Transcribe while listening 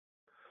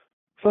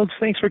Folks,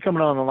 thanks for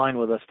coming on the line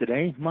with us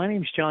today. My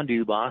name is John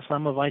Dubas.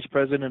 I'm a Vice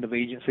President of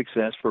Agent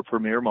Success for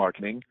Premier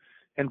Marketing.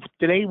 And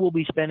today we'll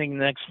be spending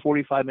the next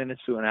 45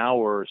 minutes to an hour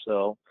or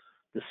so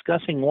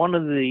discussing one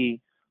of the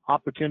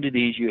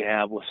opportunities you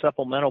have with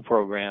supplemental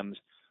programs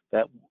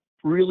that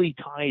really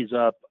ties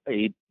up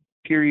a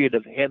period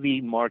of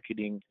heavy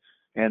marketing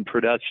and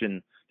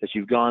production that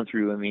you've gone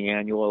through in the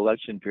annual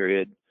election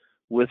period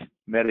with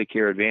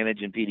Medicare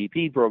Advantage and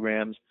PDP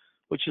programs,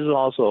 which is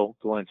also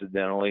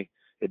coincidentally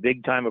a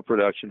big time of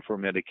production for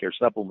Medicare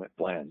supplement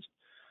plans.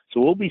 So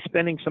we'll be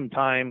spending some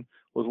time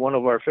with one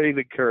of our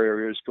favorite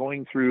carriers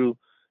going through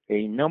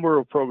a number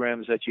of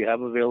programs that you have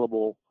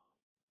available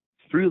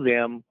through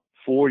them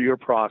for your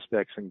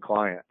prospects and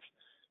clients.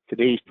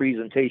 Today's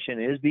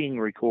presentation is being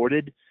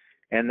recorded,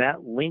 and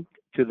that link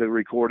to the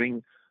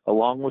recording,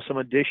 along with some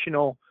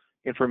additional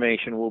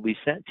information, will be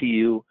sent to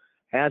you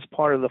as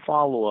part of the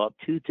follow-up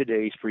to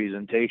today's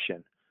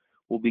presentation.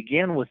 We'll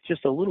begin with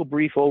just a little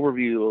brief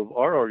overview of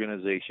our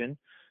organization.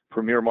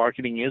 Premier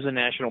Marketing is a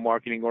national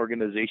marketing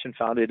organization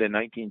founded in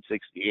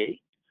 1968.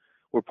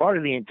 We're part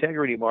of the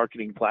Integrity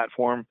Marketing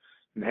Platform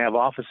and have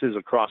offices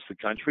across the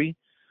country.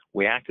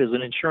 We act as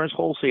an insurance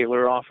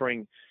wholesaler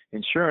offering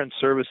insurance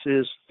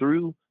services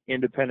through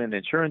independent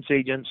insurance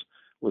agents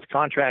with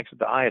contracts at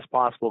the highest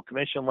possible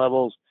commission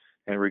levels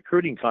and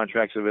recruiting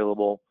contracts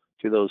available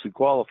to those who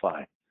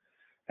qualify.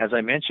 As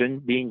I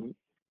mentioned, beginning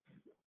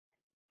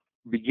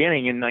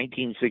in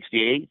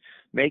 1968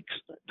 makes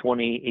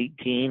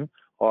 2018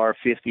 our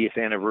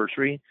 50th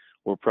anniversary.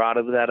 We're proud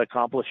of that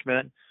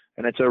accomplishment,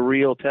 and it's a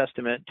real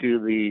testament to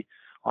the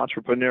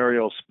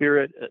entrepreneurial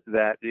spirit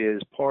that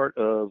is part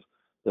of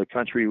the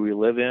country we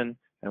live in,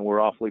 and we're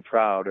awfully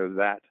proud of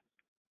that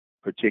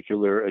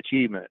particular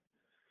achievement.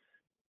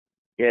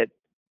 It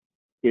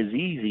is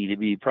easy to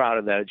be proud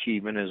of that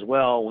achievement as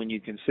well when you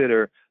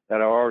consider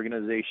that our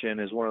organization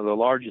is one of the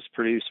largest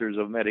producers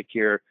of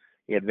Medicare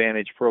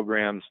Advantage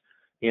programs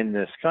in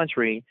this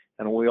country,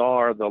 and we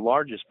are the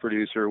largest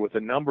producer with a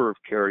number of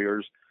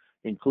carriers,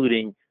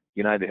 including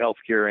United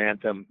Healthcare,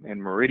 Anthem,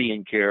 and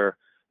Meridian Care,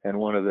 and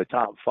one of the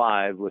top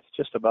 5 with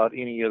just about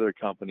any other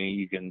company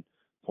you can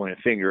point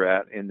a finger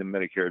at in the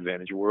Medicare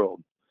Advantage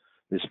world.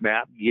 This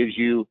map gives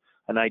you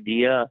an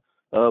idea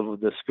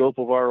of the scope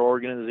of our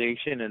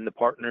organization and the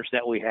partners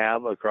that we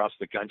have across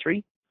the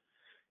country,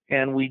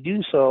 and we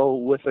do so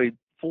with a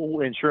full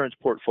insurance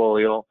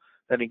portfolio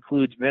that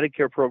includes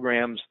Medicare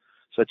programs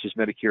such as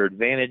Medicare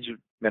Advantage,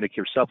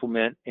 Medicare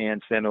Supplement,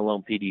 and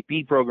standalone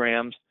PDP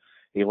programs,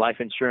 a life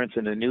insurance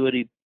and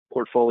annuity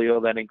portfolio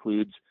that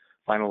includes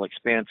final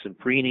expense and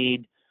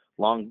pre-need,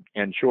 long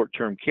and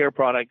short-term care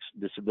products,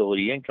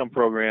 disability income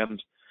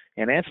programs,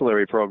 and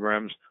ancillary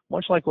programs,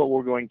 much like what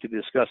we're going to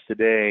discuss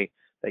today,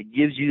 that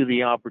gives you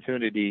the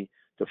opportunity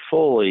to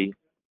fully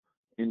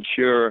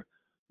insure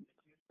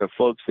the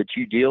folks that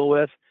you deal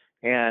with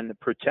and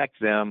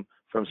protect them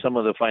from some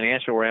of the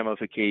financial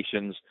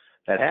ramifications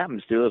that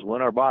happens to us when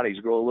our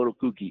bodies grow a little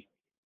kooky.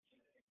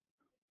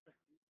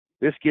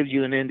 This gives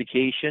you an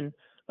indication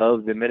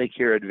of the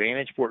Medicare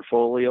Advantage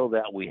portfolio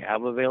that we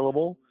have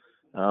available.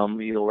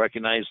 You'll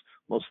recognize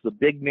most of the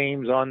big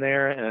names on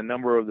there and a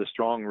number of the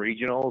strong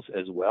regionals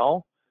as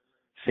well.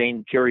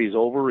 Same carries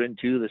over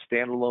into the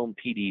standalone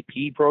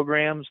PDP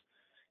programs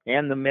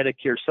and the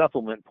Medicare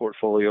Supplement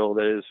portfolio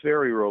that is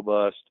very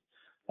robust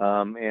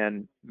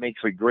and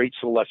makes a great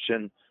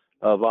selection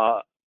of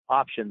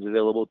options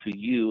available to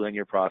you and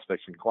your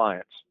prospects and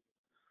clients.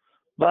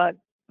 But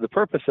the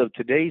purpose of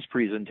today's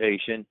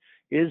presentation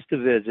is to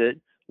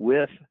visit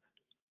with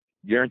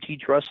Guaranteed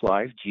Trust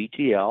Life,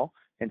 GTL,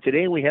 and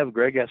today we have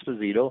Greg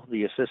Esposito,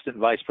 the Assistant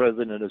Vice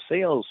President of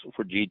Sales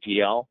for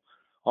GTL,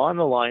 on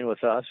the line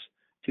with us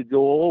to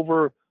go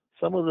over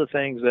some of the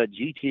things that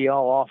GTL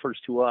offers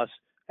to us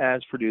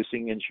as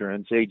producing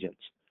insurance agents.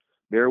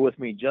 Bear with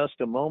me just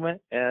a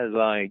moment as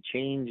I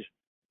change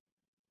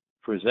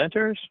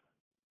presenters.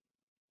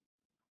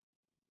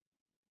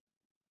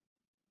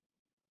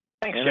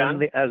 Thanks,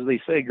 John. As they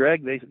say,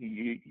 Greg,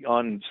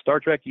 on Star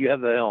Trek, you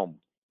have the helm.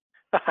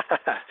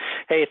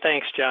 Hey,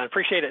 thanks, John.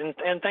 Appreciate it.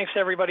 And thanks to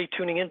everybody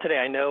tuning in today.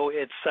 I know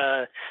it's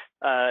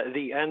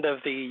the end of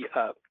the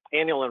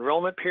annual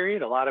enrollment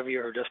period. A lot of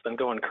you have just been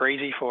going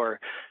crazy for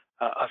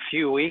a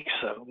few weeks,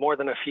 more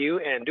than a few,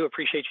 and do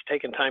appreciate you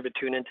taking time to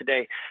tune in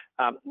today.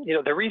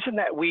 The reason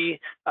that we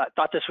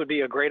thought this would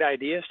be a great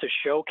idea is to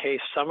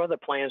showcase some of the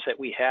plans that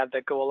we have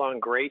that go along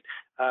great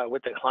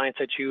with the clients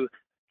that you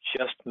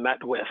just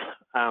met with.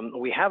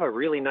 We have a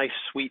really nice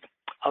suite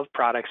of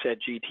products at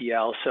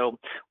GTL. So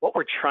what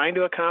we're trying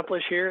to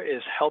accomplish here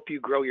is help you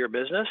grow your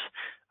business.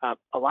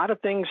 A lot of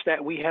things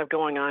that we have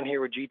going on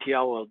here with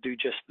GTL will do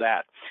just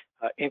that.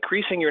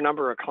 Increasing your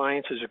number of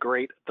clients is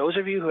great. Those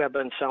of you who have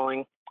been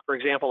selling, for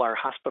example, our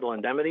hospital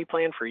indemnity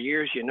plan for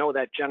years, you know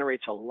that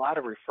generates a lot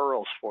of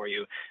referrals for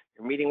you.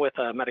 You're meeting with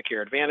a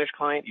Medicare Advantage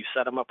client, you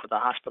set them up with a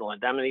hospital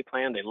indemnity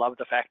plan. They love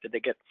the fact that they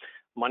get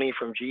money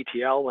from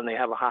GTL when they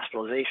have a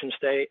hospitalization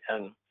stay,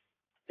 and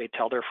they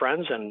tell their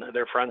friends, and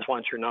their friends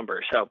want your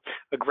number. So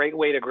a great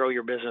way to grow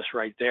your business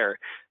right there.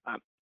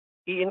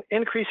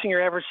 Increasing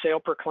your average sale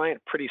per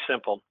client, pretty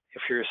simple.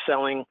 If you're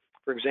selling,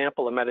 for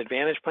example, a Med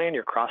Advantage plan,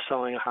 you're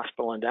cross-selling a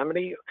hospital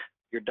indemnity,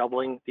 you're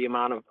doubling the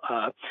amount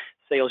of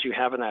sales you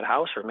have in that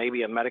house, or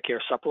maybe a Medicare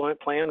supplement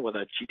plan with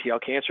a GTL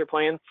cancer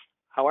plan.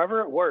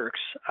 However it works,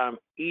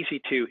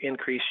 easy to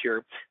increase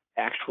your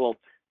actual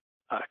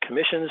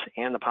commissions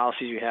and the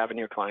policies you have in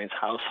your client's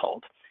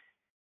household.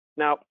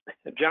 Now,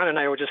 John and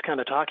I were just kind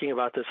of talking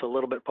about this a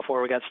little bit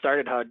before we got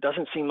started, how it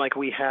doesn't seem like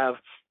we have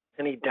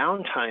any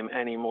downtime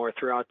anymore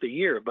throughout the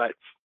year. But,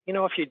 you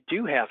know, if you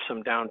do have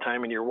some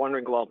downtime and you're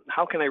wondering, well,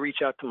 how can I reach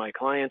out to my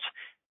clients,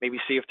 maybe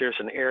see if there's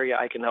an area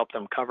I can help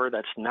them cover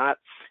that's not,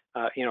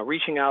 you know,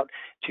 reaching out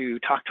to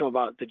talk to them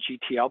about the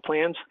GTL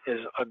plans is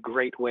a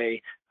great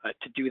way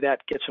to do that,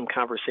 get some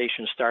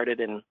conversation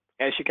started. And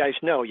as you guys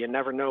know, you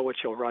never know what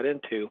you'll run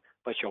into,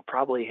 but you'll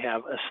probably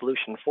have a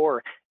solution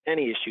for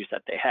any issues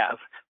that they have.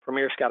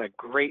 Premier's got a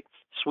great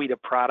suite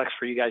of products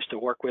for you guys to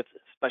work with,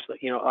 especially,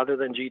 you know, other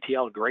than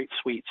GTL, great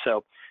suite.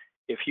 So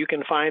if you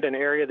can find an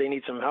area they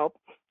need some help,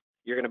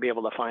 you're going to be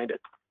able to find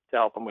it to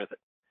help them with it.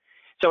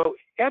 So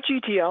at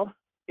GTL,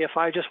 if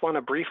I just want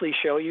to briefly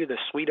show you the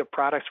suite of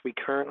products we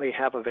currently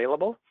have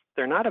available,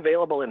 they're not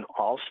available in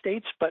all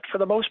states, but for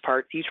the most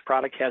part, each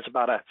product has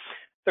about a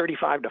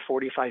 35 to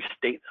 45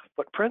 state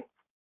footprint.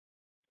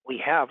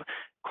 We have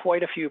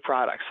quite a few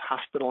products: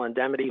 hospital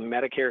indemnity,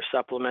 Medicare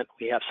supplement.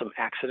 We have some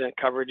accident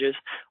coverages.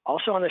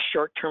 Also on the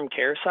short-term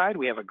care side,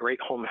 we have a great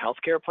home health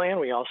care plan.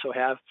 We also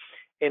have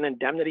an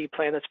indemnity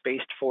plan that's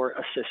based for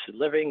assisted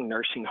living,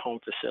 nursing home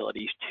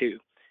facilities too.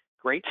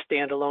 Great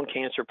standalone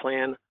cancer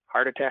plan,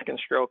 heart attack and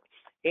stroke.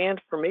 And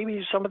for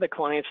maybe some of the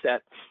clients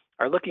that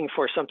are looking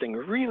for something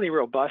really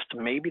robust,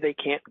 maybe they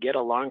can't get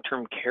a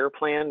long-term care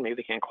plan, maybe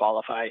they can't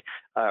qualify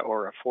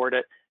or afford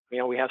it. You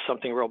know, we have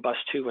something robust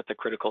too with the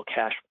critical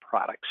cash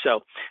product.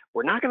 So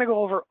we're not going to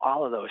go over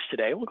all of those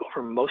today. We'll go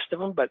over most of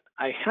them, but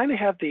I kind of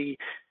have the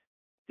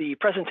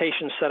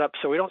presentation set up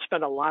so we don't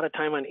spend a lot of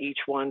time on each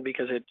one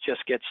because it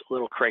just gets a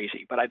little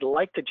crazy. But I'd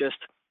like to just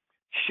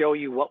show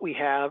you what we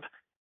have,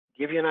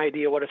 give you an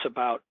idea what it's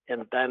about,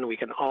 and then we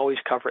can always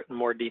cover it in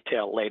more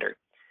detail later.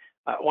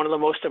 One of the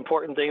most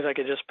important things I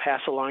could just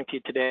pass along to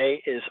you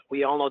today is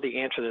we all know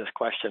the answer to this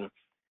question.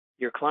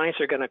 Your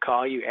clients are going to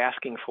call you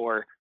asking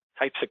for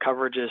types of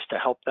coverages to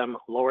help them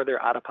lower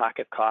their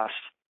out-of-pocket costs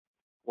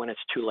when it's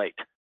too late.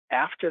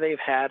 After they've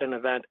had an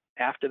event,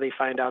 after they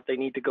find out they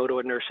need to go to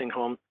a nursing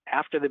home,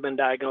 after they've been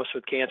diagnosed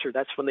with cancer,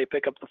 that's when they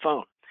pick up the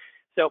phone.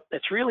 So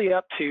it's really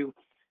up to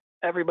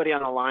everybody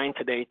on the line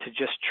today to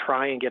just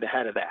try and get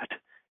ahead of that.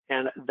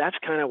 And that's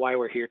kind of why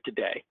we're here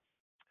today.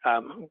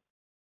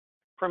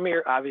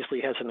 Premier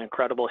obviously has an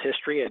incredible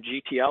history at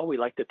GTL. We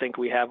like to think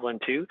we have one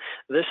too.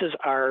 This is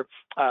our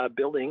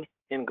building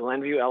in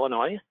Glenview,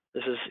 Illinois.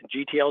 This is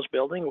GTL's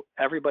building.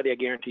 Everybody at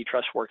Guarantee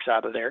Trust works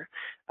out of there.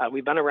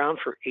 We've been around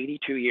for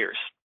 82 years.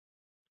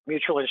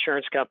 Mutual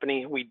insurance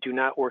company. We do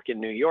not work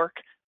in New York,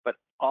 but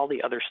all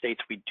the other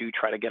states we do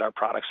try to get our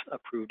products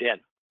approved in.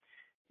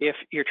 If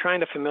you're trying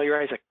to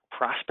familiarize a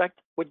prospect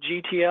with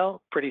GTL,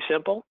 pretty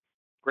simple.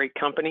 Great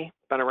company,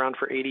 been around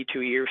for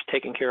 82 years,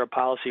 taking care of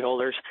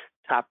policyholders,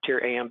 top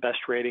tier AM best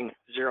rating,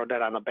 zero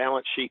debt on the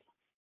balance sheet,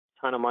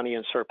 ton of money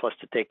in surplus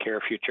to take care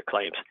of future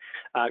claims.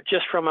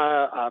 Just from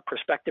a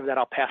perspective that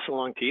I'll pass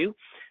along to you,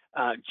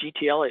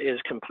 GTL is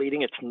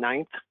completing its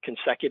 9th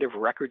consecutive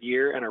record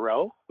year in a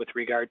row with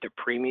regard to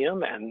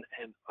premium and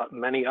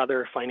many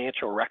other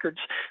financial records.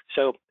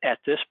 So at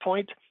this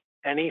point,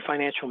 any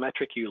financial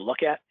metric you look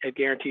at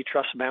Guarantee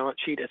Trust balance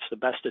sheet, it's the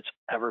best it's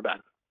ever been.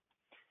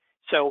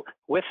 So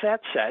with that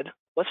said,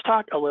 let's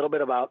talk a little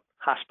bit about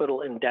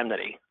hospital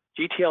indemnity.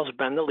 GTL's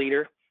been the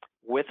leader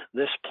with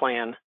this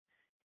plan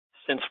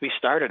since we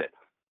started it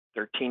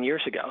 13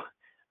 years ago.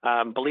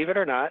 Believe it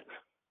or not,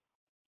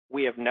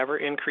 we have never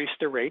increased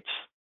the rates.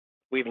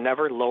 We've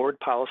never lowered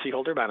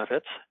policyholder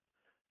benefits.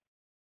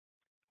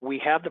 We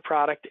have the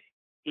product,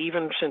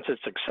 even since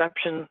its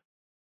inception,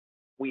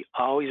 we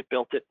always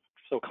built it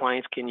so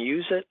clients can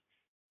use it,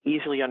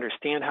 easily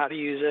understand how to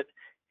use it,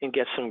 and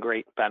get some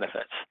great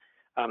benefits.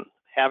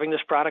 Having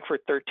this product for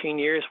 13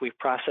 years, we've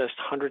processed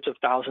hundreds of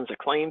thousands of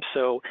claims.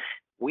 So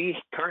we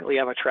currently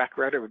have a track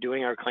record of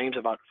doing our claims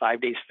about 5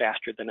 days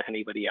faster than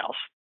anybody else.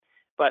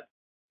 But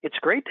it's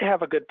great to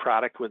have a good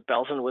product with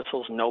bells and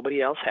whistles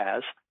nobody else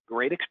has,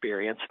 great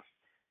experience.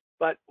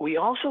 But we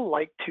also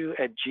like to,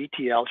 at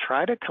GTL,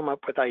 try to come up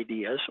with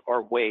ideas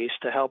or ways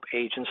to help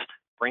agents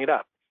bring it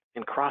up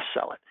and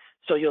cross-sell it.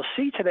 So you'll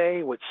see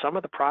today with some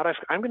of the products,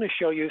 I'm going to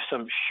show you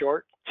some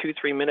short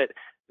 2-3 minute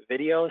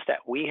videos that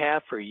we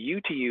have for you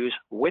to use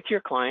with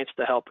your clients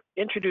to help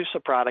introduce a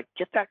product,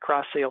 get that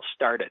cross-sale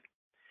started.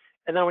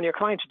 And then when your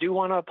clients do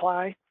want to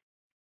apply,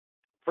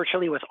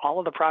 virtually with all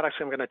of the products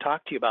I'm going to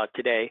talk to you about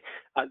today,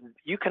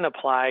 you can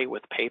apply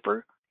with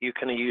paper. You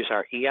can use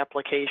our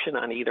e-application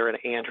on either an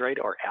Android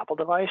or Apple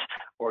device,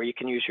 or you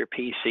can use your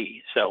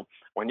PC. So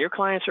when your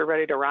clients are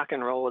ready to rock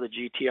and roll with a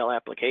GTL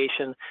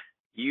application,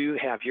 you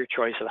have your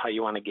choice of how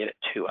you want to get it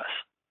to us.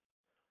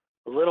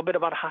 A little bit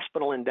about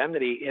hospital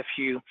indemnity. If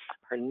you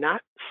are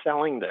not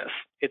selling this,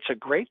 it's a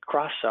great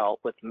cross-sell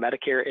with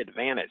Medicare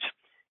Advantage.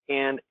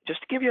 And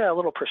just to give you a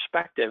little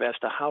perspective as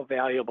to how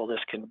valuable this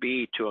can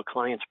be to a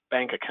client's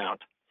bank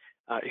account,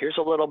 here's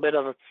a little bit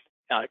of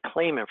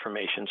claim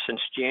information. Since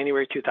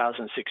January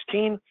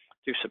 2016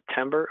 through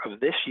September of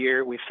this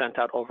year, we've sent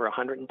out over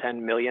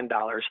 $110 million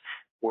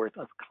worth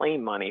of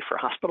claim money for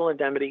hospital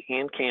indemnity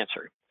and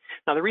cancer.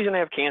 Now, the reason I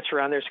have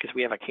cancer on there is because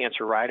we have a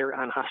cancer rider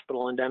on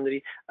hospital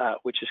indemnity,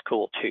 which is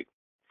cool too.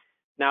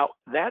 Now,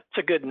 that's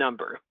a good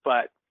number,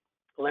 but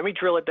let me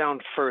drill it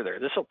down further.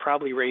 This will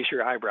probably raise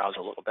your eyebrows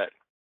a little bit.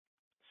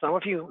 Some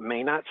of you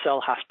may not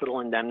sell hospital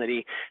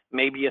indemnity.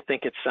 Maybe you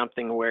think it's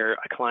something where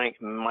a client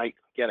might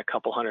get a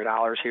couple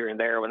 $100 here and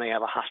there when they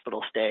have a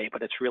hospital stay,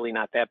 but it's really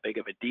not that big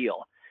of a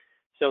deal.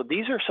 So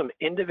these are some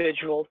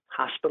individual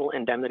hospital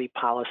indemnity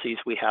policies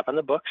we have on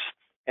the books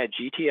at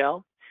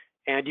GTL.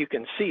 And you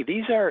can see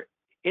these are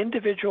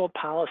individual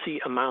policy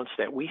amounts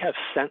that we have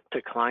sent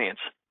to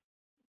clients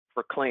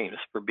for claims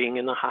for being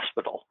in the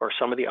hospital or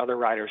some of the other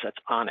riders that's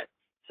on it.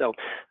 So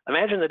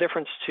imagine the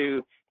difference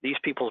to these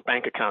people's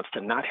bank accounts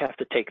to not have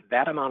to take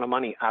that amount of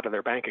money out of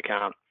their bank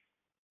account.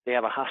 They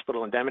have a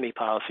hospital indemnity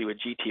policy with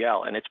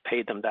GTL and it's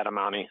paid them that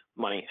amount of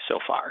money so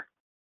far.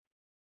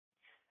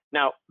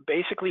 Now,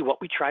 basically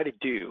what we try to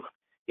do,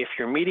 if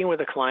you're meeting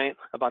with a client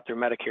about their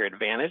Medicare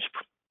Advantage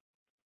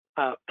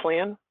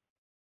plan,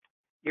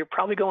 you're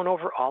probably going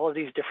over all of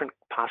these different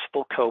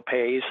possible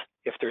co-pays.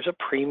 If there's a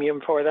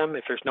premium for them,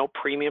 if there's no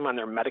premium on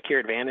their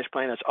Medicare Advantage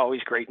plan, that's always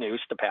great news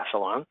to pass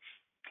along.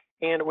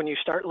 And when you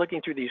start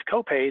looking through these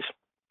co-pays,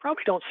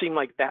 probably don't seem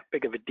like that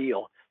big of a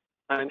deal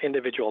on an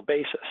individual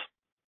basis.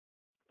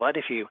 But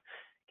if you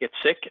get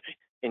sick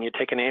and you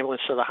take an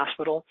ambulance to the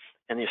hospital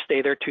and you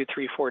stay there 2,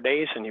 3, 4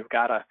 days and you've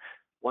got a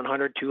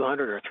 $100, $200,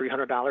 or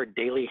 $300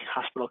 daily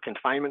hospital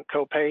confinement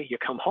copay, you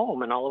come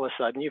home and all of a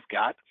sudden you've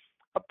got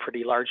a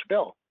pretty large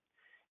bill.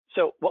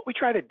 So what we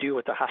try to do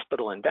with the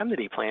hospital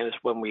indemnity plan is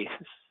when we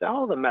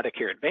sell the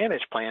Medicare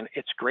Advantage plan,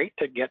 it's great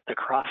to get the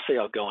cross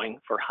sale going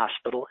for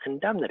hospital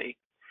indemnity.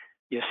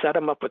 You set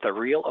them up with a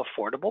real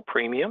affordable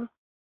premium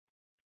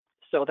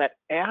so that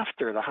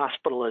after the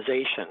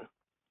hospitalization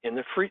in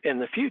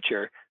the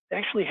future, they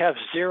actually have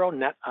zero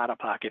net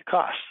out-of-pocket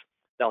costs.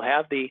 They'll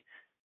have the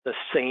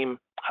same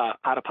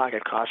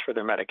out-of-pocket costs for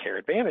their Medicare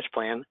Advantage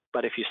plan,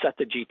 but if you set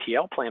the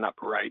GTL plan up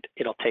right,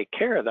 it'll take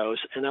care of those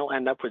and they'll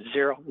end up with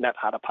zero net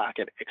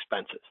out-of-pocket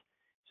expenses.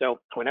 So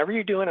whenever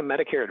you're doing a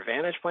Medicare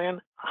Advantage plan,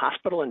 a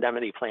hospital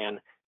indemnity plan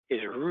is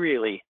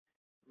really,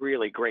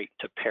 really great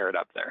to pair it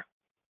up there.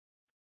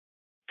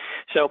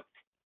 So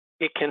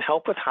it can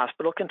help with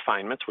hospital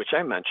confinements, which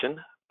I mentioned,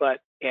 but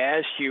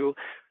as you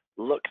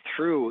look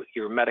through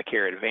your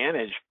Medicare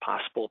Advantage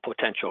possible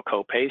potential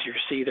copays, you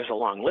see there's a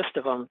long list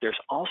of them. There's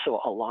also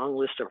a long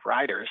list of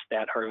riders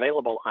that are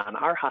available on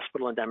our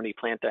hospital indemnity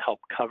plan to help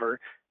cover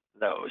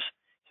those.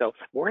 So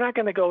we're not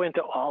going to go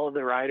into all of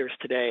the riders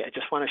today. I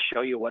just want to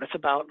show you what it's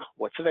about,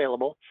 what's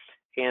available,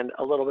 and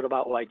a little bit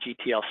about why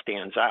GTL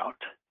stands out.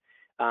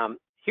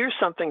 Here's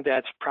something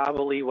that's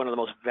probably one of the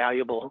most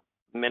valuable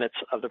minutes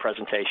of the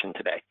presentation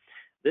today.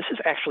 This is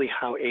actually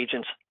how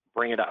agents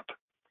bring it up.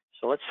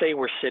 So let's say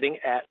we're sitting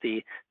at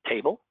the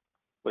table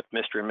with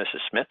Mr. and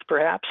Mrs. Smith,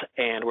 perhaps,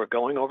 and we're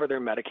going over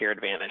their Medicare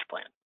Advantage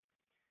plan.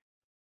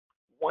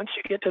 Once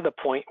you get to the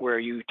point where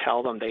you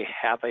tell them they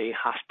have a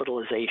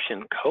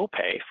hospitalization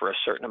copay for a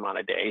certain amount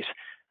of days,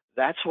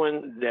 that's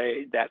when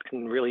that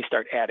can really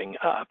start adding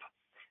up.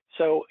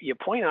 So you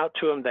point out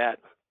to them that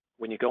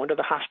when you go into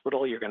the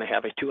hospital, you're going to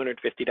have a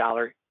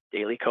 $250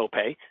 daily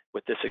copay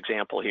with this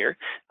example here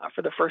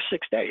for the first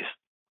 6 days.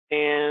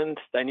 And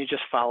then you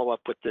just follow up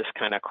with this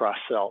kind of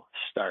cross-sell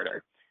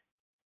starter.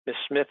 Ms.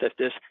 Smith, if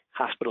this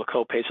hospital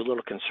copay is a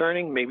little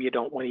concerning, maybe you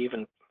don't want to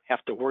even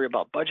have to worry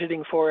about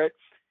budgeting for it,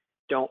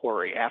 don't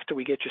worry. After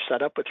we get you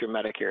set up with your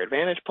Medicare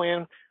Advantage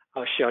plan,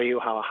 I'll show you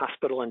how a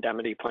hospital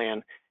indemnity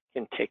plan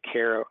can take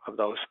care of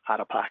those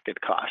out-of-pocket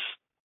costs.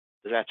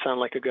 Does that sound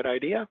like a good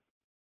idea?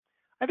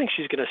 I think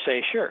she's going to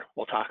say, sure,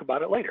 we'll talk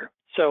about it later.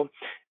 So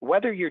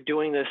whether you're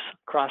doing this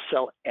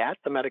cross-sell at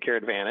the Medicare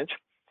Advantage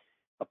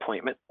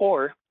appointment,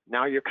 or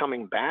now you're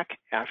coming back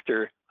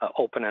after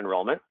open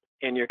enrollment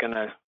and you're going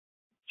to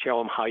show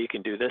them how you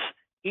can do this,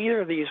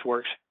 either of these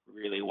works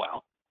really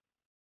well.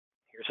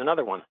 Here's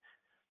another one.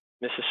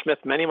 Mrs. Smith,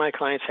 many of my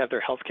clients have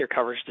their healthcare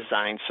coverage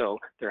designed so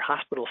their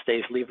hospital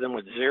stays leave them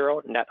with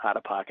zero net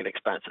out-of-pocket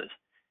expenses.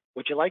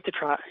 Would you like to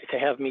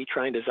have me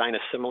try and design a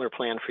similar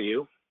plan for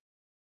you?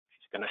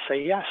 She's going to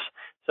say yes.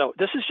 So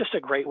this is just a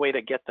great way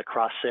to get the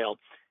cross-sale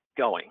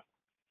going.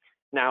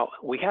 Now,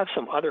 we have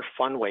some other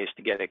fun ways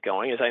to get it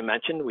going. As I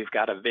mentioned, we've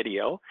got a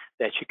video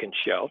that you can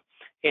show,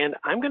 and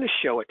I'm going to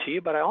show it to you,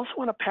 but I also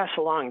want to pass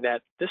along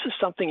that this is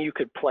something you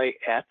could play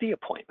at the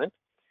appointment,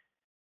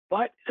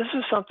 but this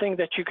is something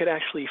that you could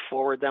actually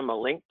forward them a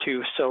link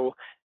to so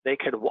they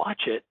could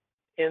watch it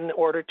in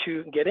order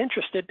to get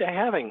interested to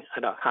having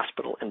a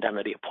hospital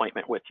indemnity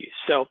appointment with you.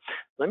 So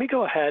let me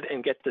go ahead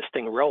and get this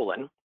thing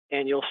rolling,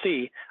 and you'll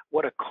see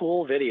what a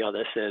cool video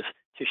this is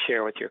to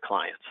share with your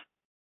clients.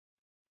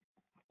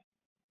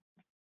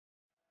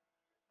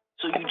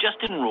 So you just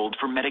enrolled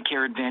for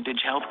Medicare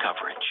Advantage health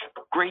coverage.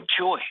 Great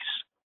choice.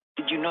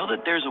 Did you know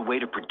that there's a way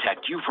to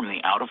protect you from the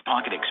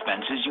out-of-pocket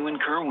expenses you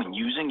incur when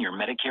using your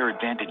Medicare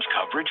Advantage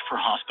coverage for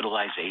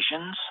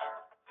hospitalizations?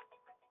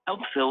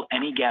 Help fill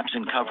any gaps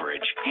in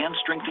coverage and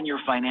strengthen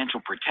your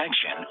financial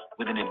protection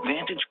with an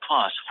Advantage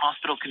Plus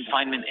hospital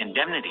confinement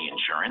indemnity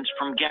insurance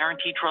from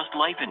Guarantee Trust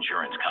Life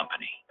Insurance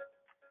Company.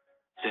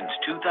 Since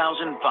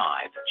 2005,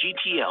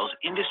 GTL's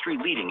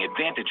industry-leading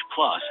Advantage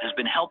Plus has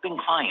been helping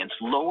clients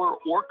lower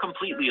or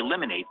completely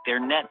eliminate their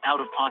net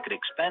out-of-pocket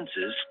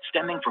expenses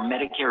stemming from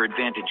Medicare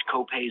Advantage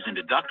copays and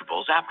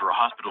deductibles after a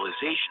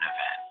hospitalization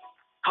event.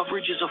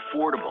 Coverage is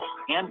affordable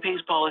and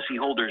pays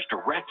policyholders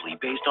directly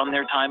based on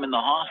their time in the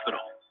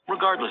hospital,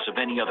 regardless of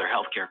any other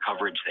healthcare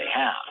coverage they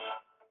have.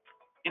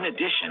 In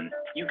addition,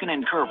 you can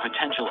incur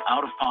potential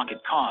out-of-pocket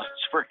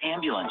costs for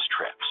ambulance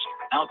trips,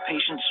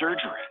 outpatient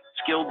surgery,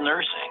 skilled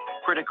nursing,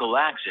 critical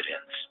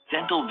accidents,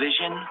 dental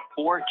vision,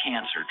 or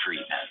cancer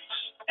treatments.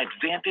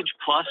 Advantage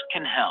Plus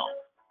can help.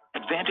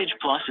 Advantage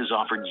Plus is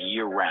offered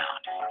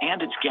year-round,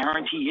 and it's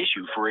guarantee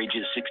issue for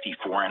ages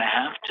 64 and a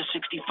half to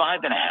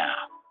 65 and a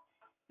half.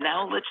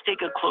 Now let's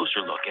take a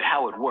closer look at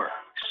how it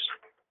works.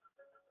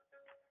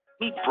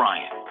 Meet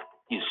Brian.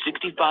 He's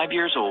 65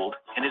 years old,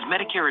 and his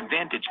Medicare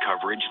Advantage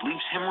coverage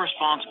leaves him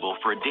responsible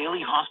for a daily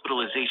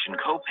hospitalization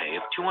copay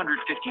of $250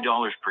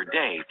 per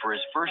day for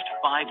his first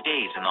 5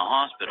 days in the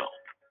hospital.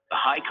 The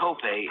high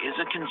copay is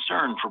a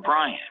concern for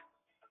Brian.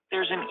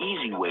 There's an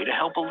easy way to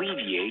help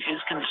alleviate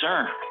his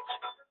concerns.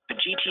 The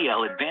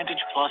GTL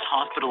Advantage Plus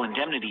Hospital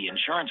Indemnity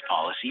Insurance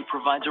Policy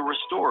provides a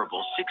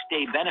restorable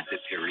 6-day benefit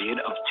period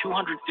of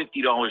 $250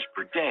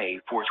 per day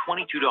for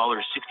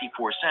 $22.64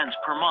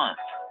 per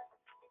month.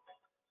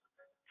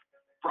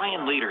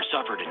 Brian later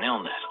suffered an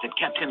illness that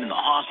kept him in the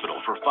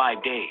hospital for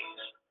 5 days.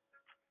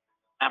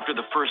 After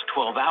the first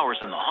 12 hours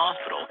in the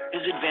hospital,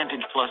 his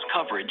Advantage Plus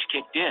coverage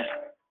kicked in.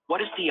 What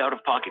is the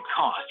out-of-pocket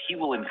cost he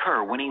will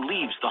incur when he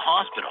leaves the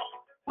hospital?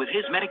 With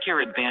his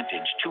Medicare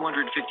Advantage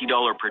 $250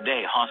 per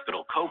day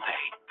hospital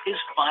copay, his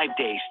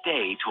 5-day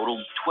stay totaled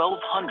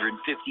 $1,250.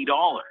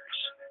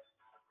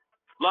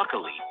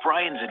 Luckily,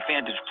 Brian's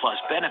Advantage Plus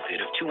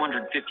benefit of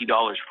 $250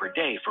 per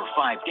day for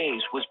 5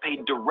 days was paid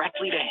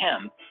directly to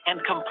him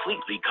and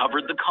completely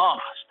covered the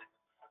cost.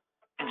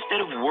 Instead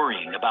of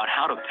worrying about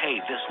how to pay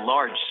this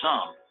large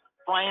sum,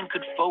 Brian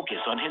could focus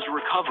on his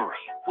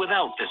recovery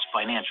without this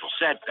financial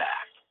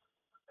setback.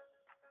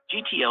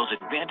 GTL's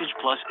Advantage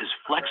Plus is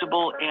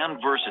flexible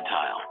and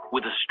versatile,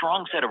 with a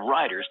strong set of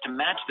riders to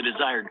match the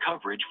desired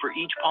coverage for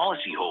each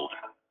policyholder.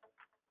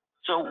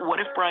 So what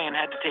if Brian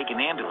had to take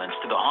an ambulance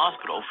to the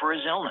hospital for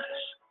his illness?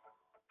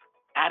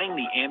 Adding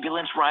the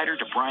ambulance rider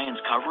to Brian's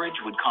coverage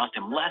would cost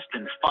him less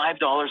than $5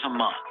 a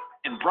month,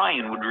 and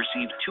Brian would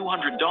receive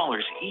 $200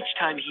 each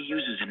time he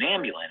uses an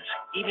ambulance,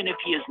 even if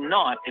he is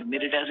not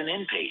admitted as an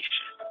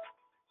inpatient.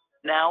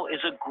 Now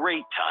is a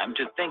great time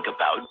to think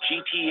about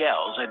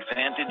GTL's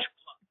Advantage.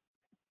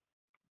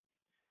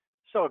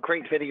 So a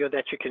great video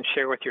that you can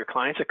share with your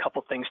clients. A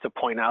couple things to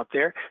point out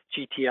there.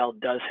 GTL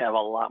does have a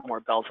lot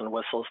more bells and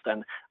whistles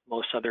than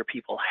most other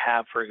people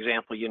have. For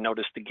example, you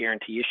notice the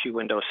guarantee issue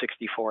window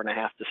 64 and a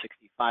half to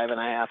 65 and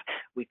a half.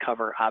 We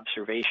cover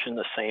observation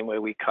the same way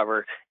we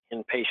cover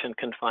inpatient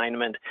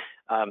confinement.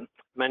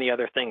 Many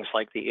other things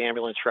like the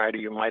ambulance rider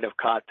you might have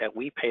caught that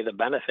we pay the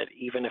benefit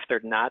even if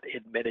they're not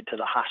admitted to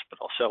the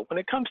hospital. So when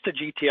it comes to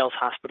GTL's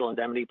hospital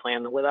indemnity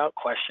plan, without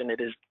question, it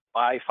is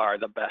by far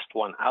the best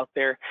one out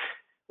there.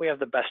 We have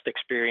the best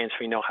experience.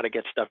 We know how to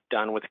get stuff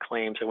done with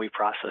claims, and we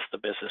process the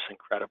business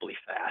incredibly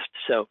fast.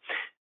 So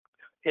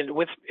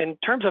in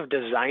terms of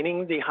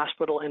designing the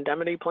hospital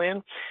indemnity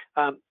plan,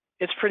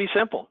 it's pretty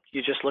simple.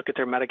 You just look at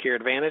their Medicare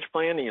Advantage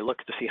plan and you look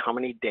to see how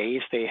many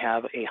days they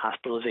have a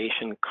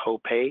hospitalization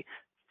copay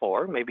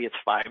for. Maybe it's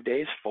 5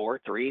 days, 4,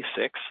 3,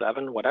 6,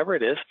 7, whatever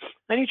it is.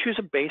 Then you choose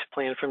a base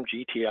plan from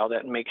GTL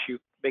that make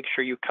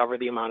sure you cover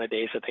the amount of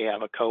days that they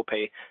have a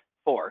copay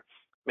for.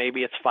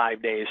 Maybe it's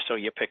 5 days, so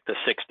you pick the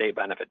 6-day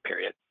benefit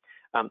period.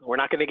 We're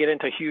not going to get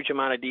into a huge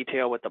amount of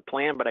detail with the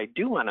plan, but I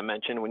do want to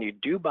mention when you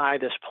do buy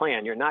this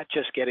plan, you're not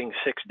just getting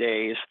 6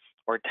 days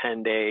or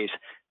 10 days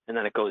and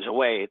then it goes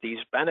away. These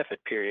benefit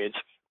periods,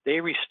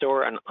 they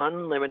restore an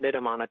unlimited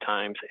amount of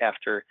times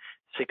after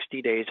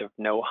 60 days of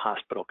no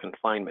hospital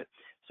confinement.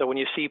 So when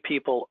you see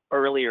people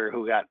earlier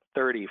who got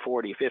 $30,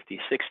 $40, $50,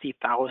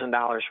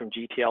 $60,000 from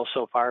GTL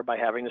so far by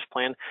having this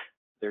plan,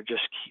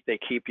 they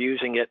keep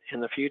using it in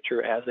the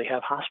future as they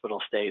have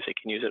hospital stays. They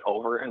can use it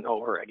over and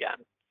over again.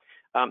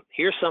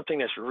 Here's something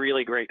that's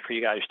really great for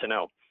you guys to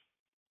know.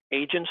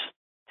 Agents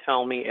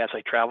tell me as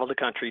I travel the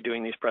country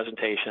doing these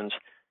presentations,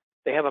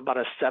 they have about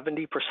a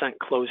 70%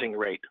 closing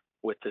rate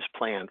with this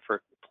plan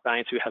for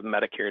clients who have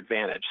Medicare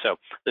Advantage. So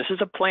this is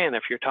a plan.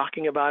 If you're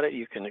talking about it,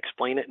 you can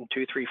explain it in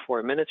 2, 3,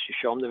 4 minutes. You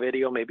show them the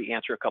video, maybe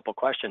answer a couple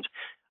questions.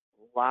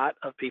 A lot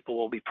of people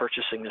will be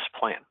purchasing this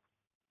plan.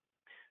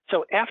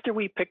 So after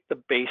we pick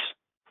the base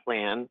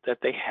plan that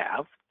they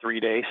have,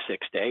 3-day,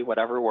 6-day,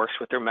 whatever works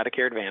with their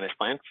Medicare Advantage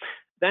plan,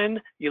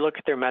 then you look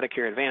at their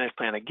Medicare Advantage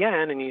plan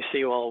again and you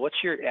see, well,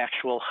 what's your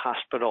actual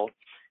hospital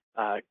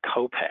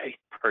copay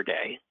per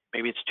day.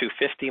 Maybe it's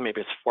 $250,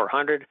 maybe it's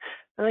 $400,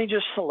 and they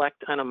just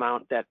select an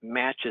amount that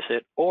matches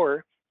it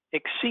or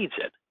exceeds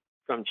it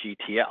from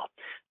GTL.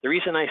 The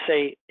reason I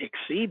say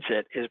exceeds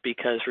it is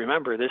because,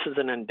 remember, this is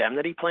an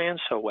indemnity plan,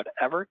 so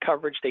whatever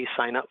coverage they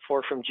sign up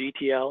for from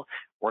GTL,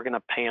 we're going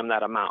to pay them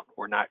that amount.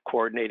 We're not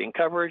coordinating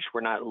coverage.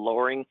 We're not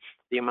lowering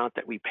the amount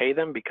that we pay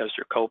them because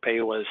their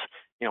copay was,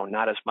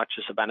 not as much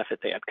as the benefit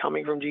they had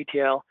coming from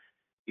GTL.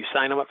 You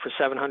sign them up for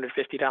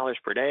 $750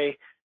 per day.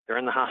 They're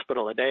in the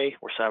hospital a day.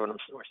 We're sending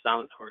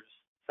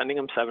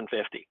them $750.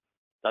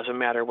 Doesn't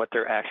matter what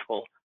their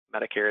actual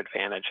Medicare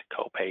Advantage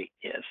copay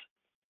is.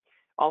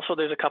 Also,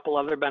 there's a couple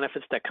other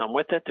benefits that come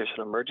with it. There's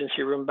an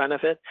emergency room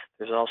benefit.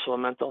 There's also a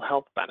mental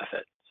health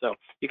benefit. So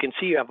you can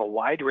see you have a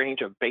wide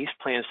range of base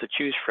plans to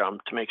choose from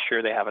to make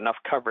sure they have enough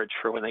coverage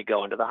for when they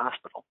go into the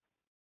hospital.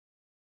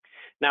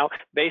 Now,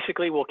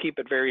 basically, we'll keep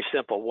it very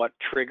simple. What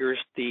triggers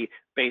the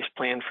base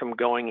plan from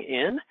going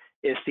in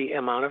is the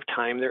amount of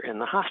time they're in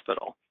the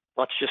hospital.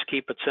 Let's just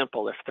keep it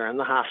simple. If they're in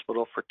the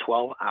hospital for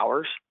 12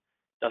 hours,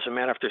 doesn't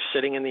matter if they're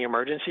sitting in the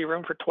emergency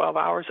room for 12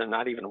 hours and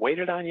not even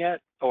waited on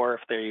yet, or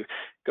if they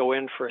go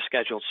in for a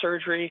scheduled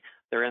surgery,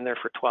 they're in there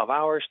for 12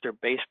 hours, their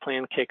base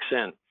plan kicks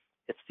in.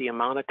 It's the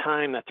amount of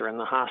time that they're in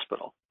the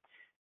hospital.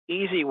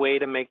 Easy way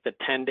to make the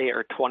 10-day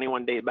or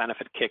 21-day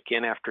benefit kick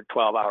in after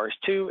 12 hours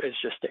too is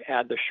just to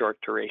add the short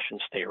duration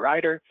stay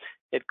rider.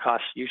 It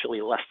costs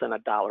usually less than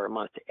 $1 a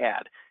month to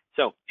add.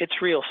 So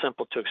it's real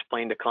simple to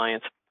explain to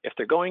clients. If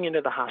they're going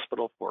into the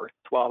hospital for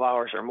 12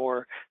 hours or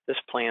more, this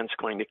plan's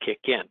going to kick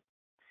in.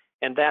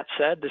 And that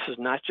said, this is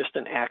not just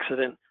an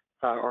accident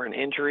or an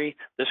injury.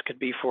 This could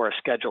be for a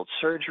scheduled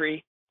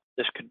surgery.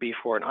 This could be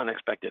for an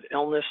unexpected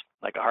illness,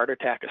 like a heart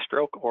attack, a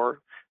stroke, or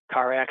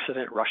car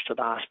accident, rush to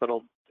the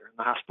hospital. They're in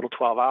the hospital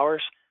 12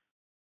 hours.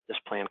 This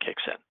plan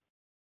kicks in.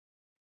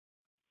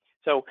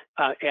 So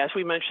as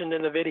we mentioned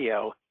in the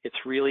video,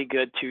 it's really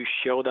good to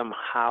show them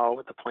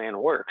how the plan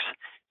works.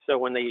 So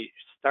when they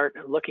start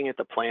looking at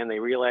the plan, they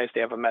realize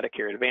they have a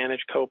Medicare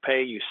Advantage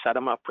copay. You set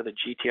them up with a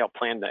GTL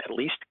plan to at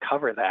least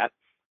cover that.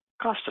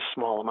 Costs a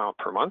small amount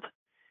per month.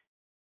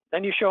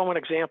 Then you show them an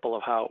example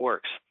of how it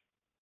works.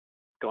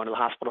 Going to the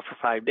hospital for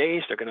 5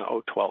 days, they're going to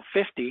owe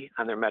 $1,250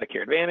 on their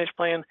Medicare Advantage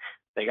plan.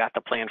 They got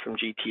the plan from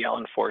GTL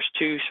in force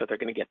too, so they're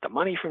going to get the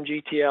money from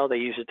GTL. They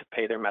use it to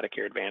pay their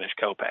Medicare Advantage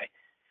copay.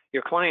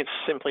 Your client's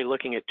simply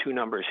looking at two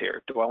numbers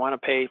here. Do I want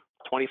to pay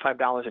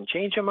 $25 and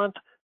change a month,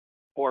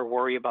 or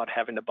worry about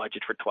having to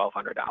budget for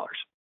 $1,200?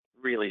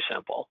 Really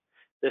simple.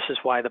 This is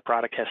why the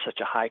product has such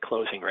a high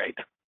closing rate.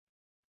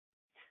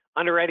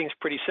 Underwriting is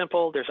pretty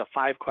simple. There's a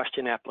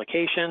 5-question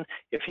application.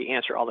 If you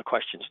answer all the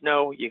questions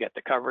no, you get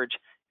the coverage.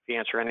 If you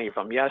answer any of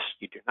them yes,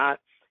 you do not.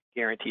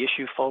 Guarantee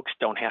issue folks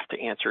don't have to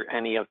answer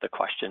any of the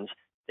questions.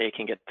 They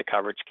can get the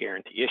coverage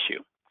guarantee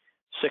issue.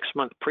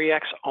 6-month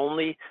pre-ex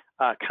only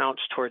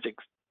counts towards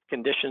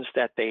conditions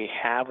that they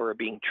have or are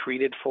being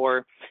treated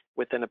for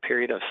within a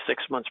period of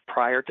 6 months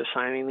prior to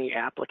signing the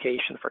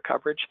application for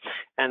coverage.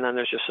 And then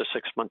there's just a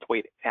 6-month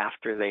wait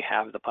after they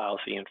have the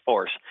policy in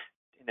force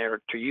in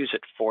order to use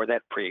it for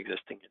that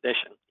pre-existing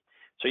condition.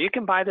 So you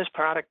can buy this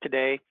product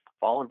today,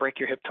 fall and break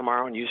your hip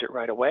tomorrow and use it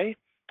right away.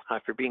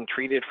 If you're being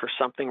treated for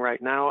something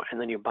right now and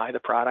then you buy the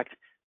product,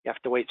 you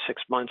have to wait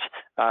 6 months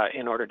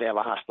in order to have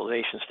a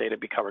hospitalization stay to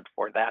be covered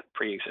for that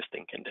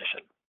pre-existing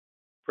condition.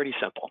 Pretty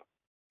simple.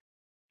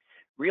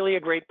 Really a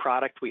great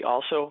product. We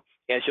also,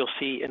 as you'll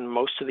see in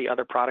most of the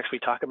other products we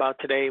talk about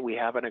today, we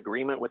have an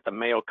agreement with the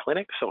Mayo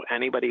Clinic. So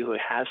anybody who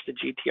has the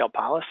GTL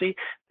policy,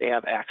 they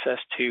have access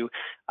to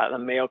the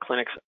Mayo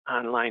Clinic's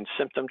online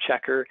symptom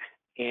checker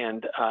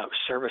and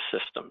service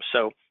system.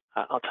 So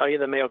I'll tell you,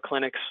 the Mayo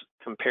Clinics,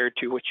 compared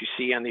to what you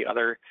see on the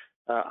other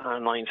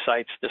online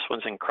sites, this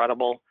one's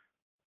incredible.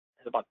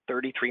 There's about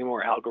 33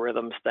 more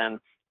algorithms than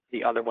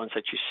the other ones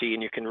that you see,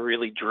 and you can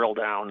really drill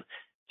down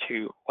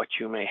to what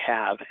you may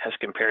have as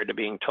compared to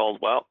being told,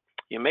 well,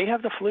 you may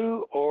have the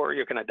flu or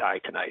you're going to die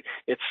tonight.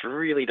 It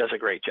really does a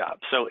great job.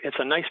 So it's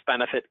a nice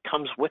benefit,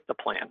 comes with the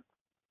plan.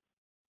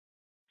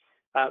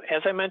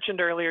 As I mentioned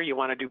earlier, you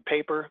want to do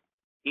paper,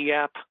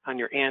 e-app on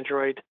your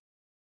Android,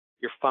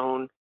 your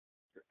phone,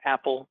 your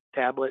Apple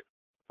tablet,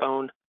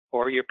 phone,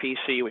 or your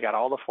PC. We got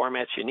all the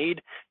formats you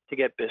need to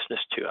get business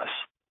to us.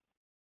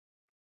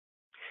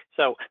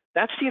 So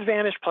that's the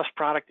Advantage Plus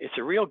product. It's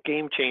a real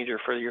game changer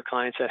for your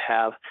clients that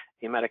have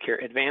a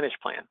Medicare Advantage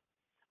plan.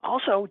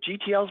 Also,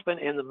 GTL's been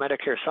in the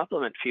Medicare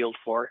supplement field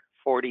for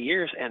 40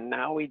 years, and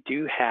now we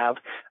do have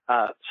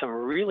some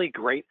really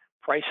great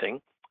pricing.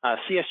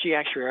 CSG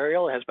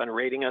Actuarial has been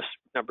rating us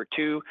number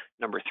 2,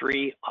 number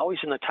 3, always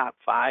in the top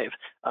 5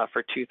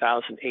 for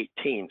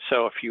 2018.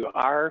 So if you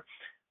are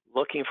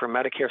looking for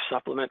Medicare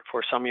supplement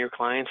for some of your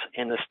clients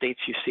in the states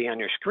you see on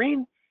your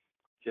screen,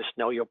 just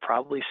know you'll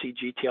probably see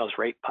GTL's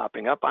rate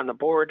popping up on the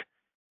board.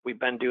 We've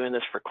been doing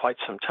this for quite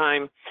some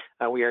time.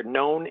 We are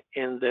known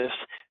in this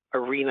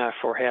arena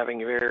for having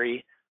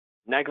very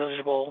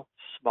negligible,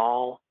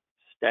 small,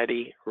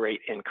 steady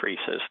rate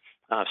increases.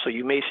 So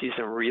you may see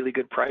some really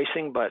good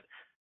pricing, but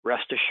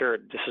rest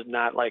assured, this is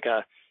not like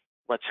a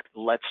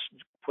let's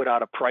put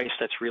out a price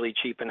that's really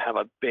cheap and have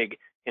a big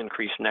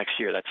increase next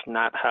year. That's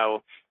not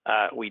how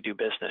we do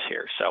business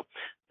here. So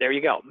there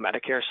you go,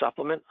 Medicare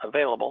Supplement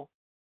available.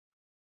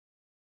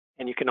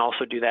 And you can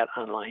also do that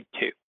online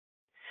too.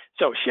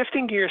 So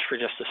shifting gears for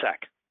just a sec.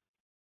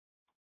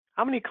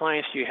 How many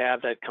clients do you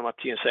have that come up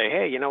to you and say,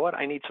 hey, you know what,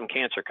 I need some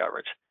cancer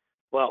coverage?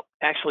 Well,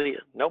 actually,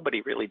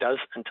 nobody really does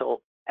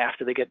until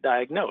after they get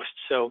diagnosed.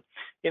 So,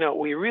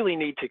 we really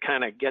need to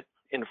kind of get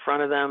in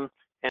front of them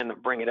and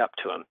bring it up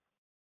to them.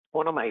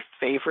 One of my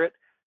favorite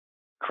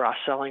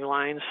cross-selling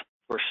lines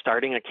for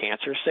starting a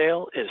cancer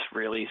sale is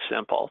really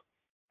simple.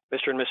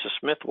 Mr. and Mrs.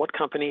 Smith, what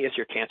company is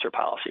your cancer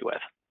policy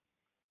with?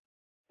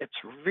 It's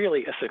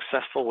really a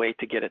successful way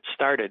to get it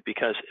started,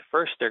 because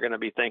first they're going to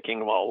be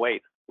thinking, well,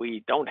 wait,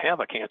 we don't have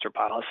a cancer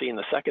policy. And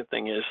the second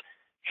thing is,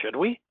 should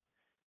we?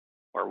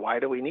 Or why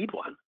do we need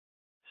one?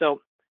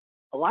 So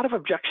a lot of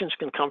objections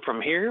can come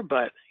from here,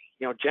 but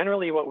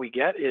generally what we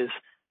get is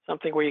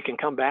something where you can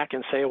come back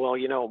and say, well,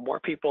 more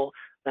people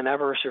than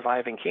ever are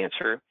surviving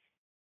cancer.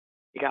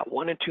 You got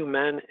 1 in 2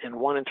 men and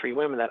 1 in 3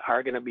 women that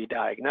are going to be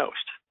diagnosed.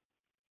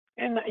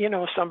 And,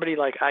 somebody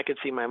like, I could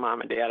see my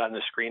mom and dad on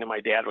the screen, and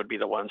my dad would be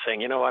the one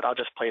saying, you know what, I'll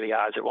just play the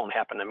odds. It won't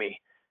happen to me.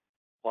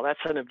 Well, that's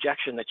an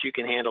objection that you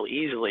can handle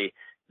easily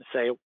and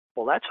say,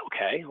 well, that's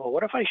okay. Well,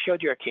 what if I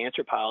showed you a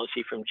cancer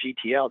policy from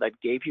GTL that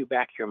gave you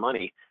back your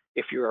money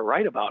if you were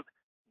right about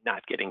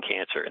not getting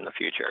cancer in the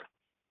future?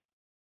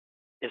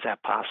 Is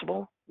that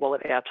possible? Well,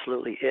 it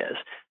absolutely is.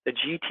 The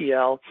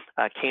GTL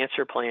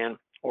cancer plan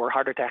or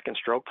heart attack and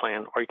stroke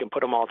plan, or you can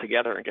put them all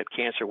together and get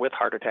cancer with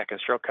heart attack and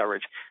stroke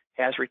coverage,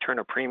 has return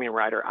of premium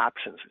rider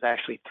options. There's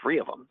actually 3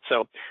 of them.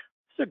 So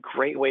it's a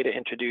great way to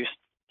introduce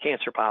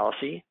cancer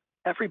policy.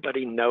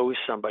 Everybody knows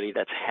somebody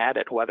that's had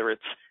it, whether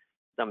it's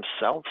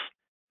themselves,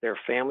 their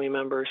family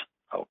members,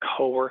 a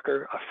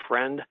coworker, a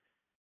friend.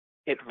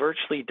 It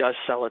virtually does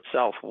sell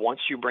itself once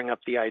you bring up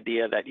the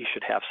idea that you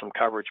should have some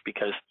coverage,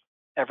 because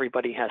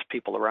everybody has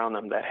people around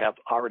them that have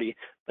already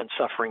been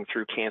suffering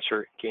through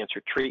cancer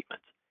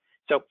treatment.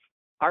 So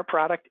our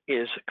product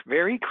is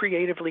very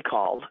creatively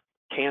called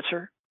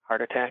Cancer,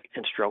 Heart Attack,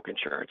 and Stroke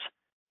Insurance.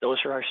 Those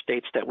are our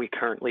states that we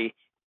currently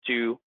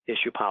do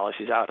issue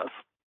policies out of.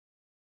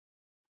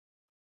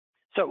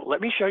 So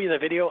let me show you the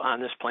video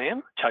on this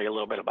plan, tell you a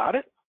little bit about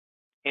it.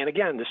 And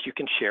again, this you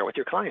can share with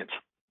your clients.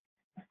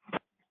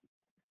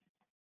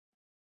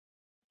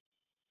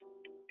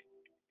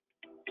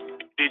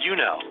 Did you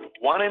know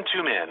 1 in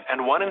 2 men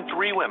and 1 in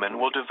 3 women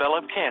will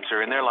develop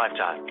cancer in their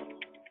lifetime?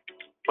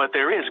 But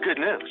there is good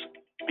news.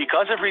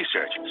 Because of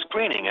research,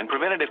 screening, and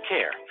preventative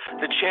care,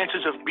 the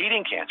chances of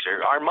beating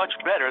cancer are much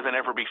better than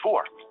ever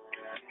before.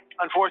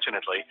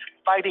 Unfortunately,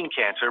 fighting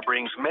cancer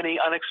brings many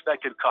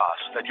unexpected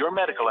costs that your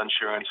medical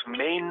insurance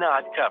may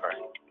not cover.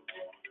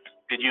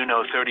 Did you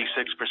know 36%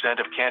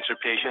 of cancer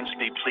patients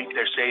deplete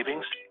their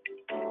savings?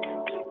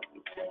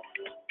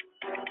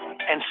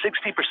 And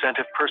 60%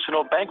 of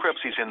personal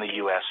bankruptcies in the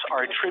U.S.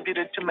 are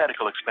attributed to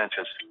medical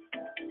expenses.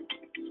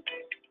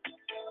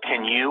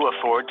 Can you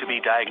afford to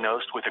be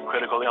diagnosed with a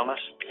critical illness?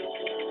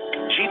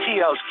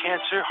 GTL's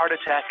Cancer, Heart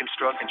Attack, and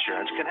Stroke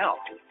Insurance can help.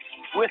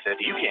 With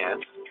it, you can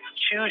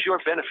choose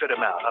your benefit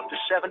amount up to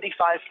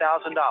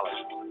 $75,000.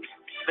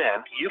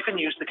 Then you can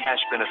use the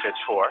cash benefits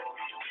for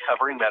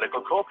covering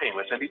medical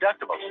co-payments and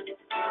deductibles,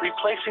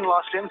 replacing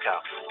lost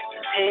income,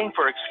 paying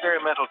for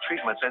experimental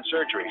treatments and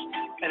surgeries,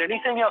 and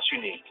anything else you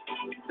need.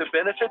 The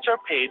benefits are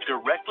paid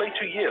directly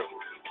to you.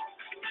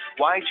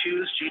 Why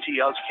choose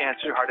GTL's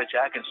Cancer, Heart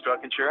Attack, and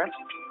Stroke Insurance?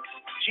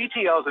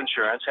 GTL's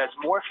insurance has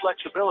more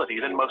flexibility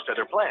than most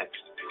other plans.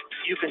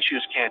 You can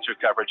choose cancer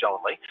coverage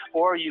only,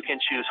 or you can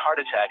choose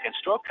heart attack and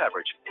stroke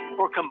coverage,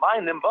 or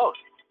combine them both.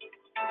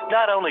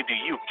 Not only do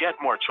you get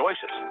more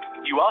choices,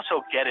 you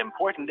also get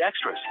important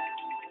extras.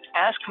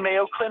 Ask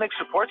Mayo Clinic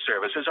support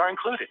services are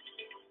included.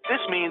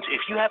 This means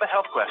if you have a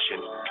health question,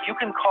 you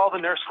can call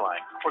the nurse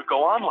line or go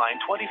online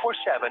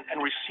 24/7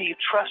 and receive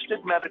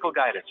trusted medical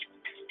guidance.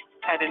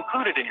 And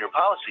included in your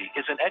policy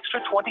is an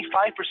extra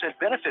 25%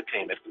 benefit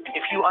payment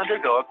if you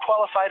undergo a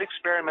qualified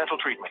experimental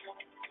treatment.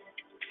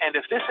 And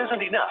if this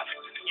isn't enough,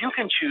 you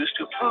can choose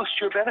to boost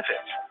your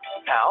benefits.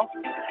 How?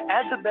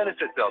 Add the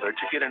benefit builder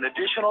to get an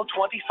additional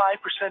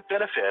 25%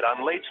 benefit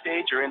on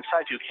late-stage or in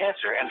situ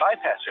cancer and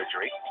bypass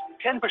surgery,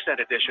 10%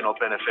 additional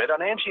benefit on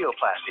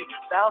angioplasty,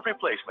 valve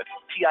replacement,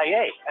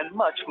 TIA, and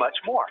much, much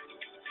more.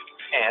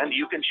 And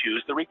you can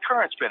choose the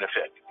recurrence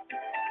benefit.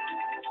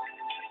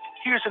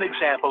 Here's an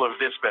example of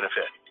this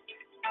benefit.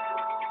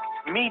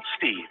 Meet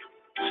Steve.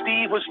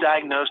 Steve was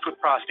diagnosed with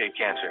prostate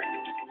cancer.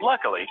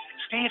 Luckily,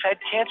 Steve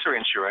had cancer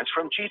insurance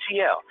from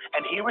GTL,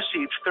 and he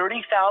received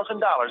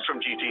 $30,000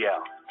 from GTL.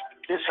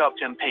 This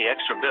helped him pay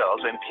extra bills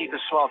and keep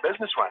his small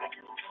business running.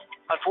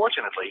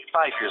 Unfortunately,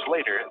 5 years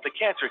later, the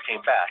cancer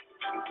came back,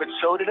 but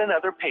so did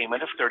another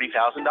payment of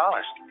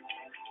 $30,000.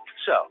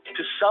 So,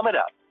 to sum it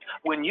up,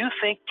 when you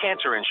think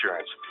cancer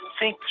insurance,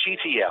 think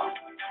GTL.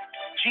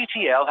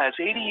 GTL has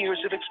 80 years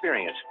of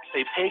experience.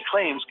 They pay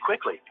claims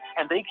quickly,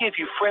 and they give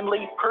you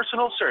friendly,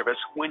 personal service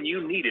when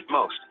you need it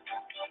most.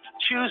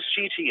 Choose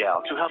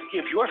GTL to help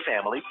give your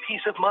family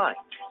peace of mind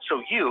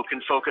so you can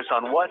focus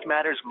on what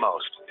matters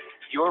most,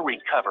 your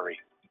recovery.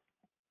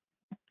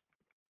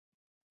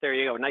 There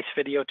you go. Nice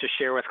video to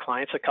share with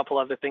clients. A couple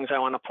other things I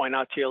want to point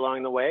out to you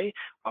along the way.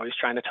 Always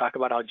trying to talk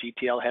about how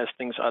GTL has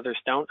things others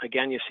don't.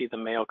 Again, you see the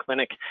Mayo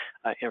Clinic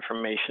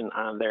information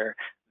on there.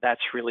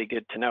 That's really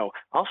good to know.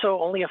 Also,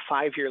 only a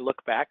 5-year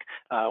look back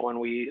when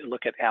we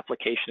look at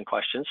application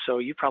questions. So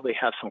you probably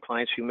have some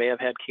clients who may have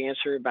had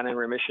cancer, been in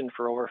remission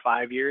for over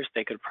 5 years.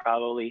 They could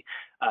probably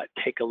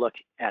take a look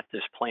at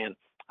this plan.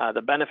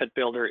 The benefit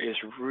builder is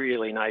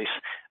really nice.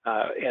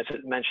 As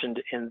it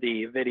mentioned in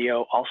the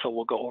video, also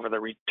we'll go over the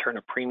return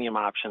of premium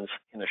options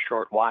in a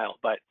short while,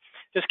 but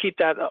just keep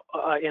that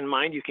in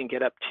mind. You can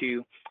get up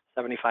to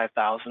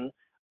 $75,000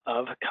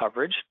 of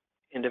coverage,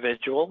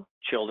 individual,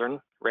 children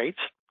rates.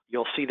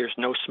 You'll see there's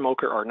no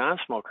smoker or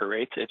non-smoker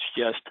rates. It's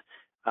just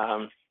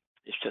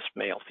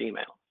male,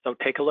 female. So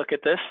take a look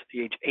at this.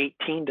 The age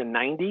 18 to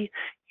 90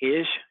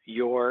 is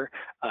your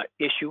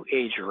issue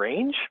age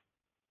range.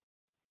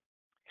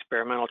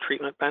 Experimental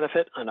treatment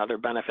benefit, another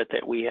benefit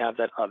that we have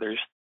that others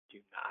do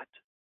not.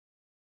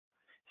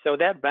 So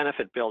that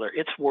benefit builder,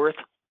 it's worth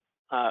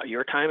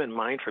your time and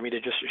mine for me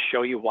to just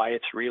show you why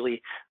it's really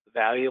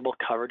valuable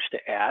coverage to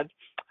add.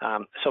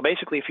 So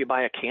basically, if you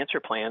buy a cancer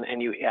plan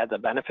and you add the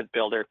benefit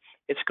builder,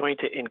 it's going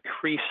to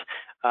increase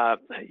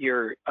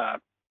your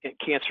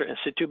cancer in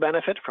situ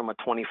benefit from a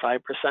 25%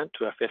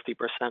 to a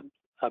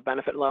 50%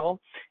 benefit level.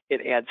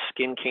 It adds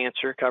skin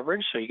cancer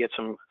coverage, so you get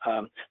some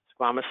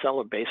squamous cell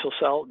or basal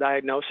cell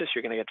diagnosis.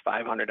 You're going to get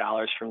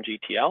 $500 from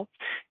GTL.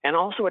 And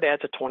also it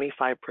adds a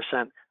 25%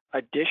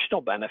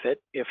 additional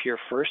benefit if your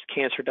first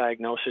cancer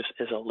diagnosis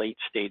is a late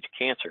stage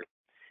cancer.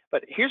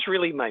 But here's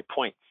really my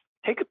point.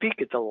 Take a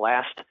peek at the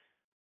last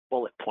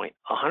bullet point,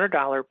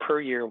 $100 per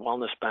year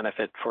wellness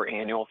benefit for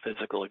annual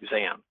physical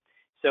exam.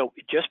 So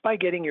just by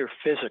getting your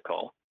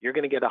physical, you're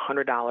going to get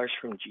 $100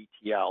 from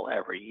GTL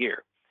every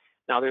year.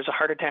 Now there's a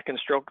heart attack and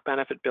stroke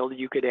benefit builder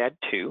you could add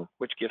too,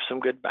 which gives some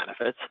good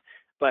benefits.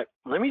 But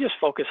let me just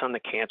focus on the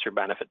cancer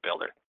benefit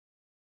builder.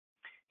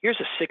 Here's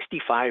a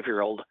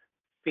 65-year-old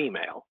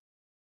female,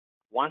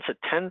 wants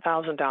a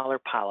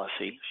 $10,000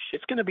 policy.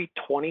 It's going to be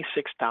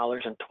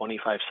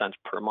 $26.25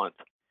 per month.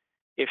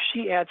 If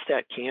she adds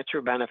that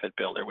cancer benefit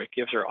builder, which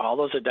gives her all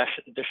those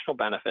additional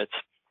benefits,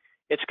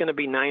 it's going to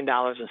be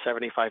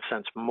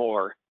 $9.75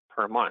 more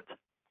per month.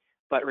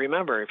 But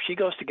remember, if she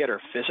goes to get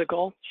her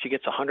physical, she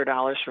gets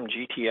 $100 from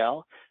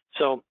GTL.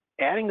 So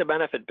adding the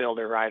benefit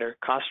builder rider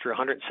costs her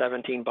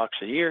 $117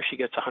 a year. She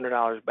gets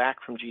 $100 back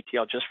from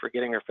GTL just for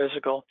getting her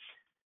physical.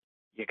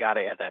 You got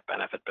to add that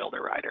benefit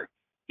builder rider.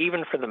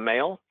 Even for the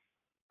male,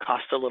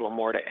 costs a little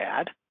more to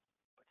add,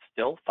 but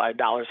still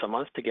 $5 a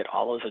month to get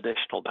all those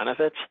additional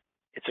benefits.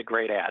 It's a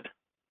great add.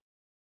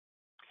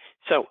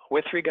 So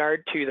with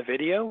regard to the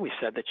video, we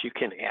said that you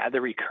can add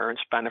the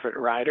recurrence benefit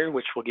rider,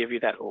 which will give you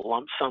that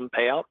lump sum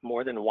payout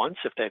more than once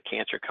if that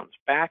cancer comes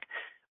back.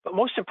 But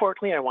most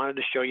importantly, I wanted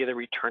to show you the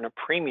return of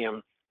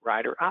premium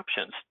rider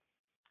options.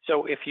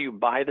 So if you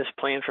buy this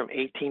plan from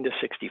 18 to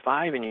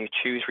 65 and you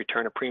choose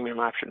return of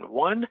premium option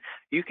 1,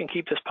 you can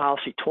keep this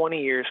policy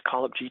 20 years,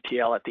 call up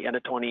GTL at the end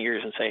of 20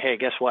 years and say, hey,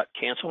 guess what?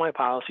 Cancel my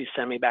policy,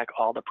 send me back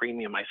all the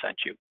premium I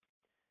sent you.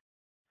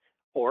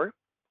 Or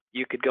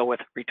you could go with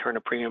return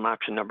of premium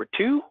option number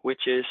 2,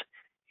 which is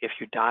if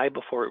you die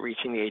before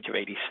reaching the age of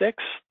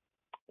 86,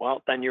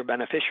 well, then your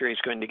beneficiary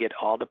is going to get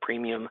all the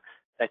premium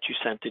that you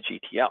sent to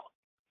GTL.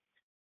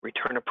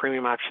 Return of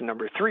premium option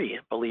number 3,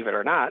 believe it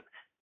or not,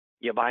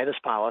 you buy this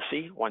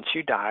policy, once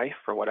you die,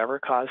 for whatever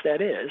cause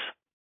that is,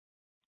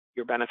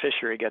 your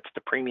beneficiary gets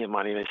the premium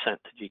money they sent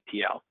to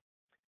GTL.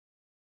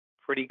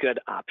 Pretty good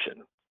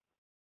option.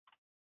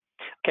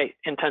 Okay,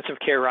 intensive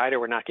care rider,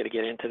 we're not going to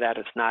get into that.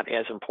 It's not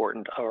as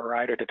important of a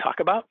rider to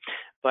talk about,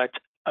 but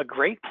a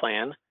great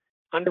plan.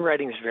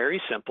 Underwriting is very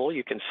simple.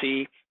 You can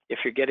see if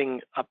you're getting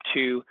up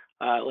to,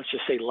 let's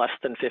just say less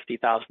than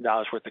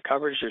 $50,000 worth of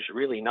coverage, there's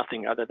really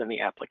nothing other than the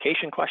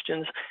application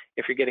questions.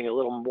 If you're getting a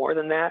little more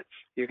than that,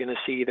 you're going to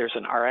see there's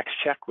an RX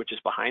check, which is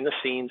behind the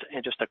scenes,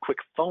 and just a quick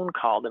phone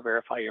call to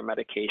verify your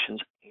medications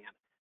and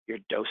your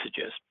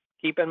dosages.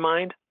 Keep in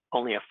mind,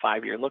 only a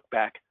 5-year look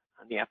back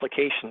on the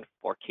application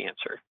for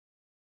cancer.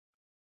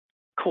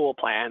 Cool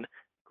plan,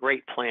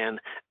 great plan,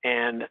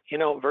 and you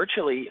know,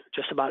 virtually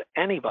just about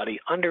anybody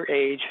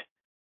underage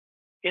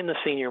in the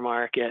senior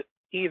market,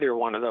 either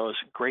one of those,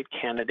 great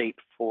candidate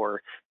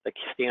for the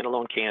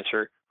standalone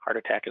cancer, heart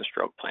attack, and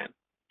stroke plan.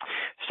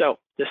 So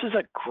this is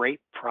a great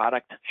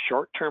product,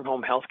 short-term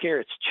home health care.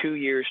 It's 2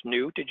 years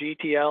new to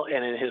GTL,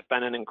 and it has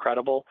been an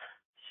incredible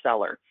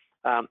seller.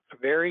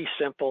 Very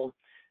simple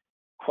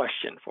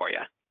question for you.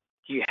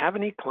 Do you have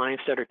any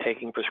clients that are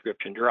taking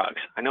prescription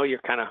drugs? I know you're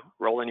kind of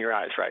rolling your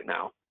eyes right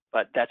now,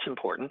 but that's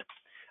important.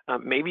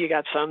 Maybe you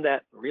got some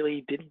that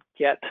really didn't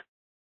get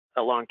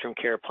a long-term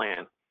care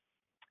plan.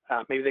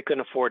 Maybe they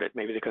couldn't afford it.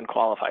 Maybe they couldn't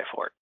qualify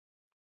for it.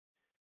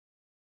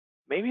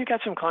 Maybe you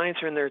got some clients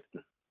who are in their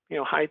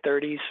high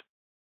 30s,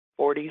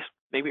 40s,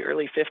 maybe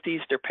early 50s.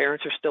 Their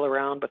parents are still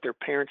around, but their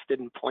parents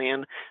didn't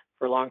plan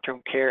for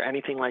long-term care,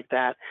 anything like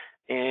that.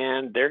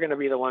 and they're going to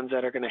be the ones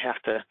that are going to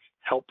have to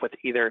help with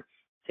either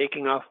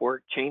taking off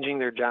work, changing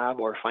their job,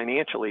 or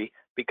financially,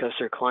 because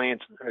their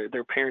clients or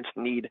their parents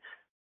need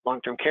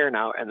long-term care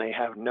now and they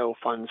have no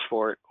funds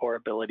for it or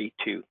ability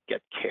to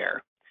get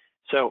care.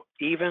 So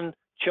even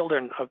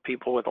children of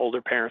people with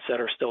older parents that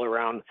are still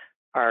around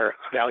are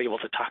valuable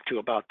to talk to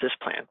about this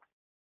plan.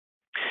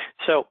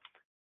 So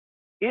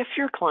if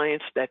your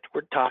clients that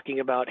we're talking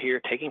about here,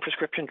 taking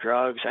prescription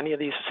drugs, any of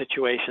these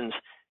situations,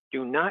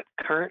 do not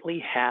currently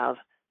have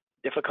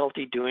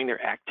difficulty doing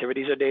their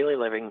activities of daily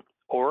living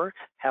or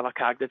have a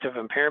cognitive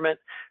impairment,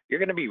 you're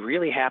going to be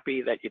really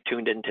happy that you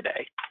tuned in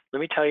today. Let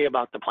me tell you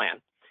about the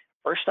plan.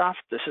 First off,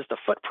 this is the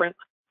footprint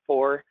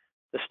for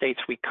the states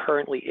we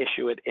currently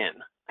issue it in.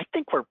 I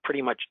think we're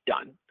pretty much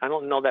done. I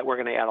don't know that we're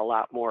going to add a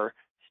lot more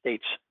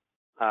states,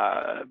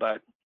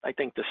 but I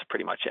think this is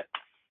pretty much it.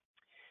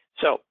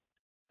 So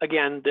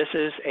again, this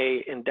is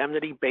a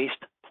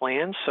indemnity-based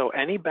plan, so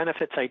any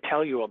benefits I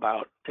tell you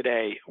about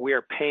today, we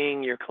are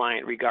paying your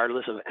client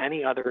regardless of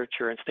any other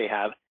insurance they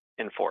have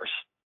in force.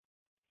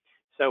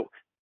 So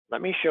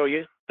let me show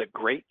you the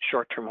great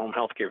short-term home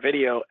health care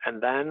video,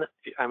 and then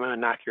I'm going to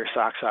knock your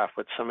socks off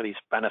with some of these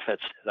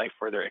benefits as I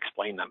further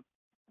explain them.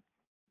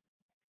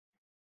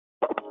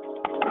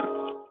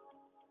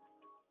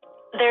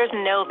 There's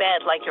no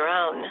bed like your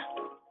own.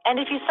 And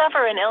if you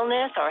suffer an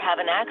illness or have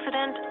an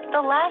accident,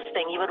 the last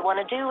thing you would want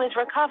to do is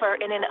recover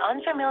in an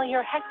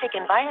unfamiliar, hectic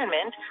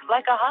environment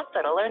like a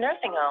hospital or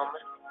nursing home.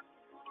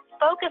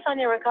 Focus on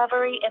your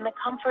recovery in the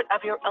comfort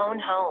of your own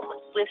home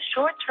with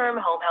short-term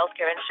home health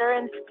care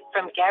insurance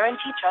from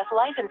Guarantee Trust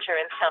Life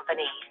Insurance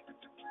Company.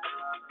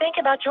 Think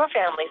about your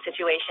family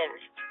situation.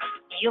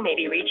 You may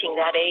be reaching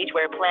that age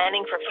where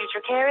planning for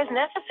future care is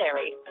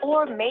necessary,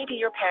 or maybe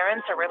your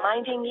parents are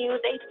reminding you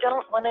they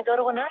don't want to go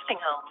to a nursing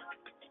home.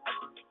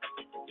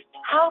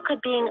 How could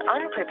being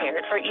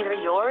unprepared for either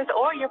yours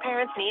or your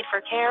parents' need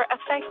for care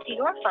affect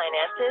your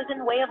finances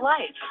and way of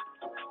life?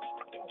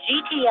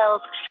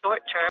 GTL's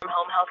short-term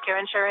home health care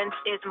insurance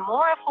is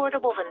more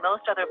affordable than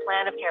most other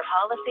plan of care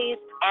policies,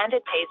 and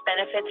it pays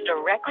benefits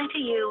directly to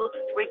you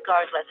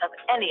regardless of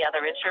any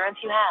other insurance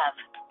you have.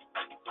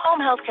 Home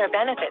health care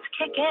benefits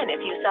kick in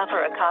if you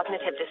suffer a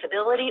cognitive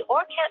disability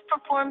or can't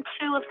perform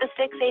 2 of the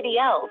 6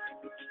 ADLs,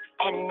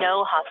 and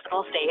no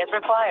hospital stay is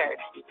required.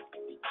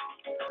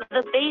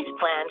 The base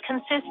plan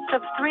consists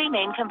of 3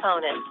 main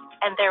components,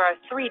 and there are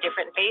 3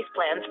 different base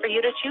plans for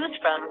you to choose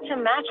from to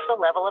match the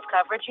level of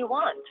coverage you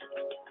want.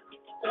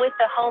 With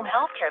the home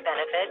health care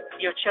benefit,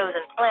 your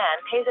chosen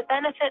plan pays a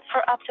benefit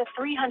for up to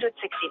 360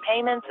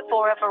 payments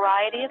for a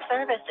variety of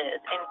services,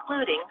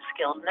 including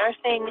skilled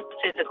nursing,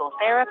 physical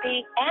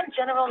therapy, and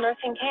general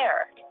nursing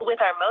care.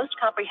 With our most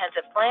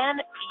comprehensive plan,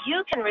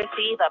 you can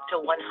receive up to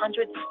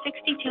 $162,000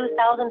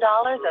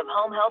 of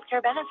home health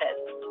care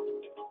benefits.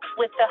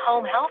 With the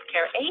home health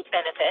care aid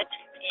benefit,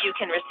 you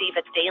can receive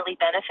a daily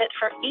benefit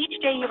for each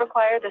day you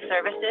require the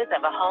services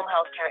of a home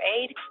health care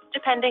aid,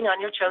 depending on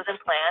your chosen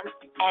plan,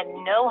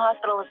 and no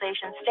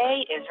hospitalization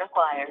stay is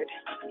required.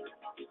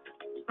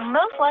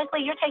 Most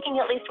likely, you're taking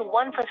at least 1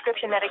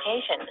 prescription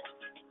medication.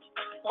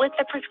 With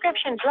the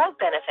prescription drug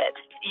benefit,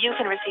 you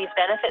can receive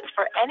benefits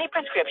for any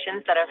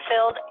prescriptions that are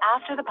filled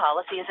after the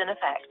policy is in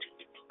effect.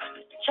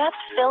 Just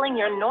filling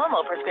your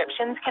normal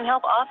prescriptions can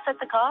help offset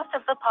the cost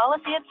of the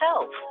policy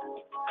itself.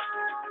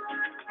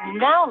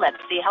 Now let's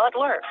see how it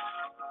works.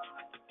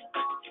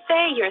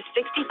 Say you're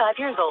 65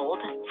 years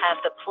old, have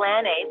the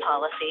Plan A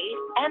policy,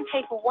 and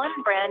take 1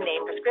 brand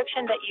name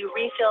prescription that you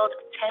refilled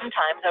 10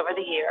 times over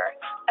the year.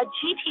 A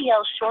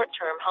GTL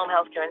short-term home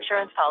health care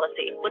insurance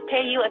policy would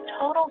pay you a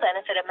total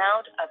benefit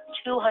amount of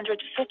 $250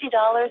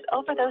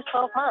 over those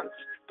 12 months.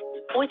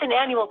 With an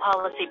annual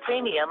policy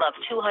premium of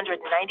 $294.45,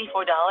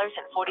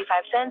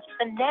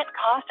 the net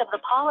cost of the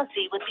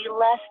policy would be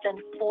less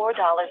than $4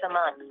 a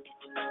month.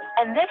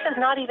 And this is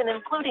not even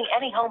including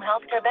any home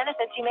health care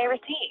benefits you may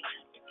receive.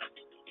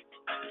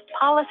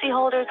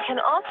 Policyholders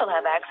can also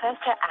have access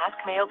to Ask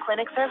Mayo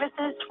Clinic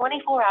services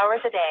 24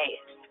 hours a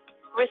day.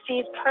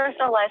 Receive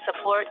personalized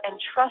support and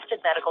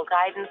trusted medical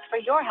guidance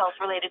for your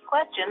health-related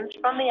questions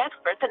from the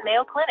experts at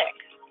Mayo Clinic.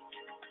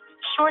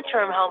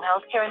 Short-term home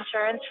health care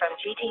insurance from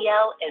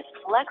GTL is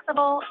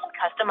flexible and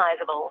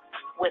customizable,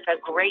 with a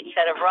great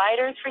set of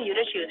riders for you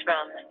to choose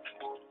from.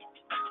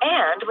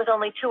 And with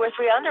only 2 or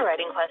 3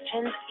 underwriting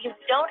questions, you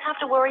don't have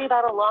to worry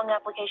about a long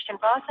application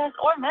process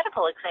or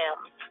medical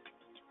exams.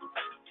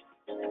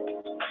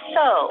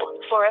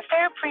 So, for a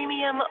fair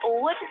premium,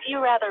 wouldn't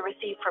you rather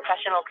receive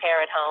professional care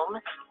at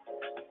home?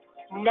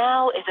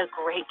 Now is a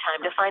great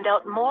time to find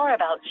out more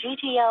about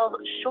GTL's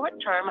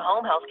short-term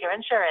home health care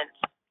insurance.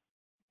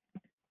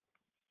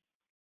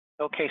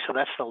 Okay, so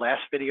that's the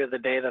last video of the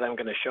day that I'm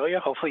going to show you.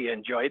 Hopefully you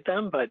enjoyed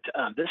them, but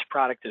this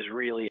product is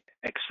really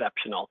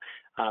exceptional.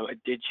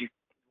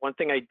 One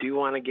thing I do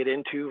want to get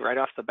into right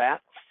off the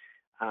bat,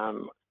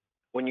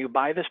 when you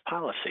buy this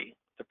policy,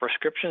 the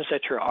prescriptions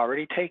that you're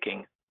already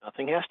taking,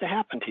 nothing has to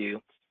happen to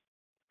you.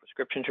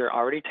 Prescriptions you're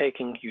already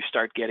taking, you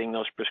start getting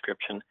those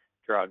prescription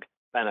drug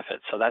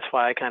benefits. So that's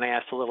why I kind of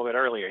asked a little bit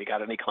earlier, you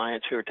got any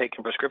clients who are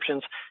taking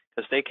prescriptions?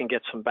 Because they can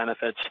get some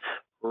benefits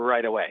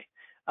right away.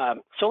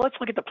 So let's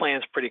look at the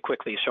plans pretty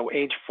quickly. So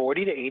age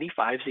 40 to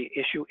 85 is the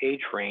issue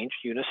age range,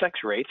 unisex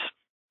rates.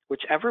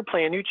 Whichever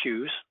plan you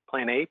choose,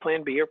 Plan A,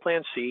 Plan B, or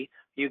Plan C,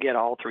 you get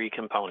all three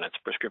components: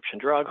 prescription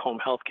drug, home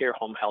health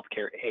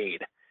care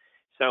aid.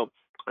 So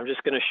I'm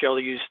just going to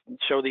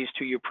show these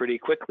to you pretty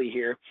quickly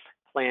here.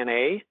 Plan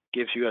A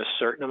gives you a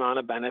certain amount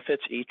of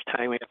benefits each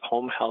time you have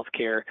home health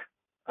care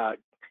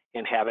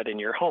and have it in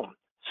your home.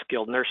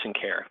 Skilled nursing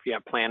care. If you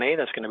have Plan A,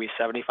 that's going to be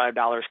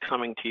 $75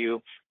 coming to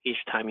you each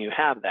time you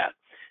have that.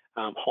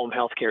 Home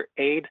health care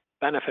aid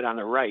benefit on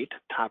the right,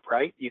 top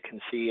right, you can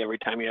see every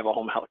time you have a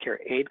home health care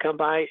aid come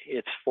by,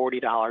 it's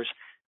 $40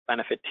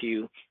 benefit to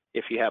you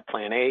if you have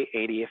Plan A,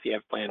 $80 if you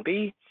have Plan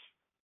B.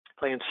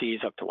 Plan C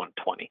is up to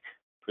 $120.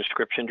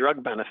 Prescription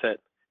drug benefit,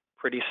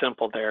 pretty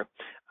simple there.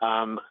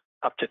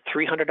 Up to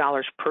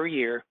 $300 per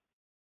year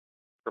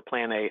for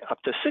Plan A, up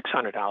to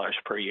 $600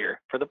 per year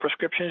for the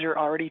prescriptions you're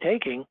already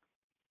taking,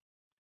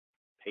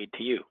 paid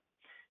to you.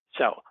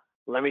 So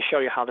let me show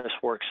you how this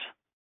works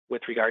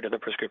with regard to the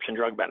prescription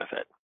drug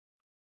benefit.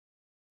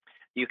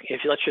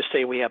 Let's just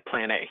say we have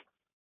Plan A.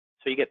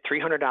 So you get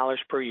 $300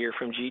 per year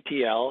from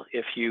GTL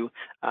if you,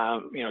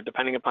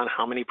 depending upon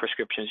how many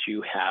prescriptions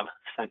you have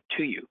sent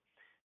to you.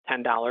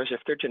 $10 if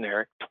they're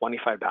generic,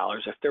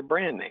 $25 if they're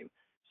brand name.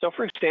 So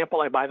for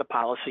example, I buy the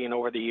policy and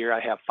over the year I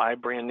have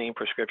 5 brand name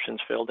prescriptions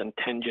filled and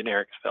 10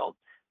 generics filled.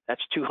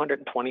 That's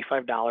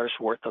 $225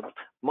 worth of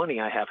money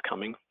I have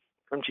coming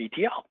from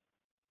GTL.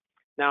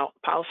 Now,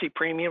 policy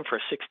premium for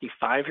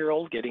a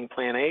 65-year-old getting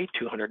Plan A,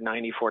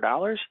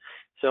 $294.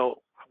 So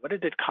what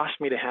did it cost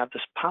me to have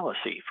this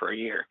policy for a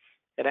year?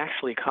 It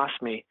actually cost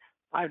me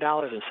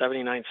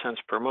 $5.79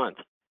 per month.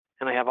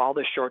 And I have all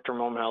this short-term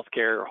home health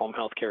care or home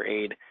health care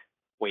aid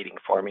waiting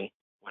for me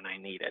when I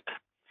need it.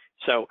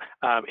 So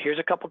here's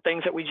a couple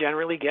things that we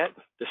generally get.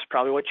 This is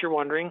probably what you're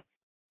wondering.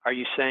 Are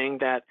you saying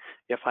that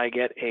if I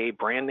get a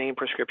brand name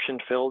prescription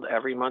filled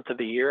every month of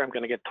the year, I'm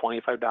going to get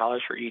 $25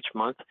 for each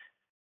month?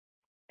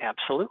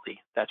 Absolutely.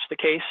 That's the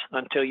case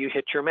until you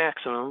hit your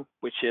maximum,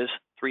 which is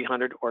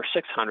 $300 or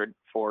 $600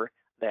 for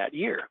that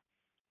year.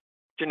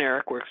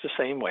 Generic works the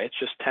same way. It's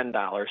just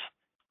 $10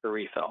 per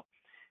refill.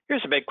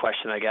 Here's a big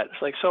question I get.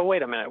 It's like, so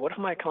wait a minute, what if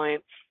my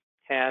client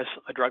has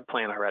a drug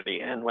plan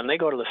already, and when they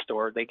go to the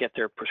store, they get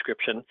their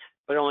prescription,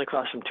 but it only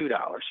costs them $2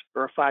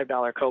 or a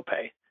 $5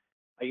 copay?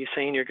 Are you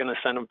saying you're going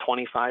to send them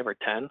 25 or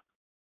 10?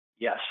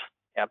 Yes,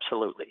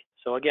 absolutely.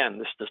 So again,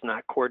 this does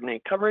not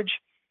coordinate coverage.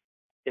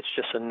 It's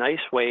just a nice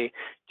way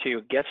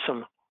to get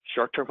some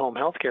short-term home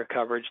health care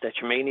coverage that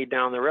you may need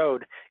down the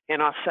road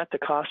and offset the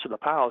cost of the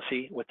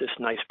policy with this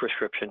nice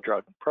prescription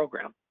drug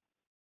program.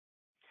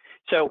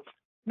 So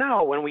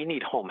now when we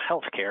need home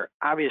health care,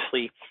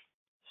 obviously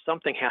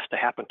something has to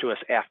happen to us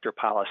after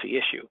policy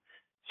issue.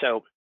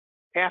 So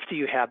after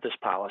you have this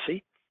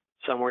policy,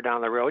 somewhere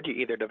down the road, you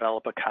either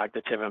develop a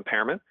cognitive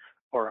impairment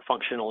or a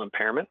functional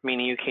impairment,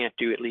 meaning you can't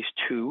do at least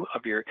 2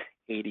 of your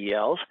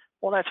ADLs.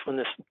 Well, that's when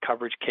this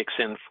coverage kicks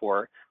in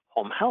for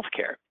home health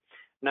care.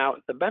 Now,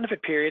 the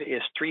benefit period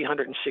is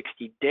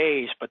 360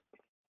 days, but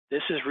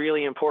this is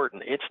really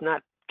important. It's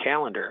not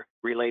calendar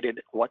related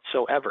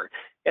whatsoever.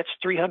 It's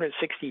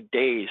 360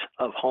 days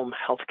of home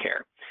health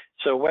care.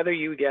 So whether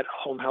you get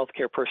a home health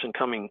care person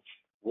coming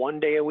 1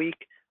 day a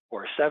week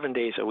or 7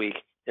 days a week,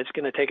 it's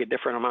going to take a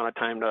different amount of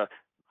time to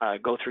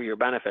go through your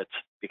benefits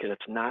because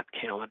it's not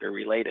calendar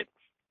related.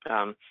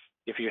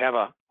 If you have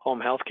a home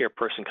health care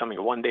person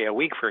coming 1 day a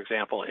week, for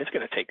example, it's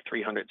going to take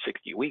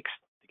 360 weeks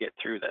to get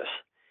through this.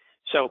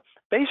 So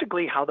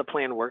basically how the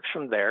plan works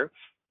from there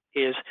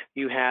is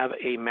you have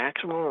a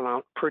maximum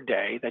amount per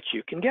day that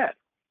you can get.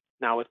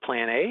 Now with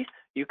Plan A,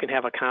 you can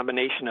have a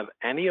combination of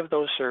any of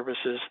those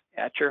services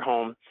at your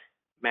home,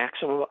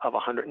 maximum of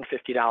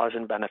 $150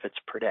 in benefits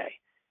per day.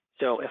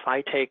 So if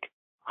I take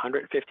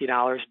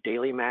 $150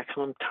 daily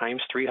maximum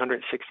times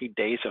 360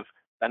 days of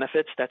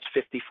benefits, that's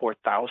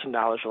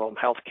 $54,000 of home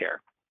health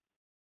care.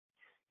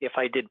 If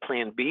I did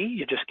Plan B,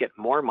 you just get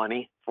more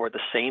money for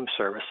the same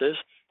services.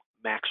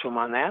 Maximum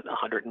on that,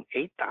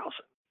 $108,000.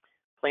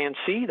 Plan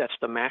C, that's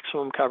the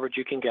maximum coverage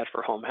you can get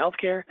for home health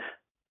care,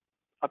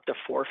 up to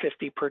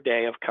 $450 per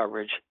day of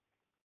coverage.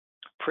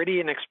 Pretty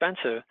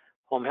inexpensive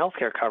home health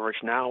care coverage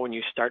now when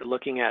you start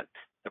looking at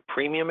the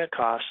premium it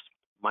costs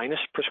minus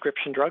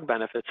prescription drug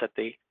benefits that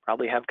they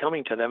probably have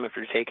coming to them if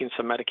you're taking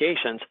some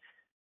medications,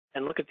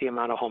 and look at the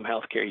amount of home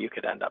health care you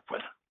could end up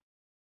with.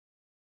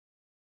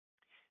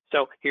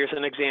 So here's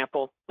an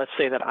example. Let's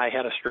say that I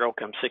had a stroke,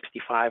 I'm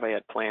 65, I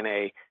had Plan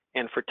A,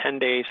 and for 10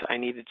 days I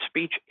needed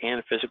speech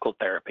and physical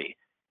therapy.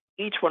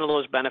 Each one of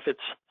those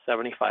benefits,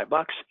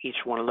 $75. Each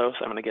one of those,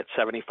 I'm going to get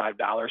 $75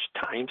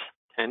 times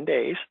 10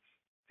 days,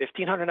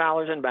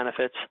 $1,500 in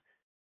benefits.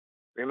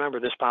 Remember,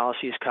 this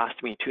policy has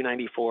cost me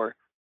 $294.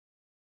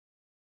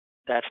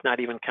 That's not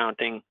even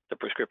counting the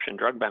prescription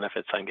drug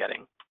benefits I'm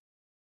getting.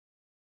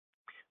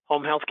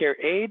 Home health care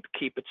aid,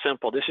 keep it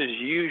simple. This is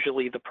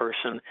usually the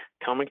person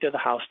coming to the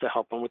house to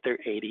help them with their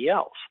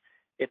ADLs.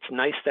 It's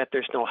nice that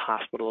there's no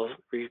hospital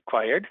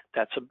required.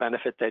 That's a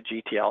benefit that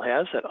GTL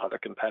has that other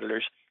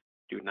competitors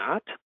do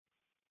not.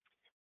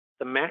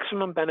 The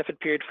maximum benefit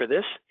period for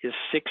this is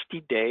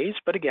 60 days,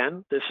 but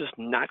again, this is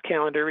not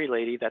calendar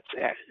related.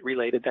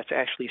 That's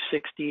actually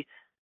 60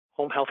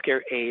 home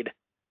healthcare aid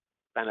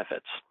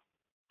benefits.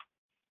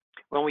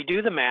 When we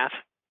do the math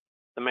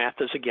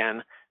is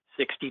again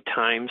 60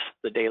 times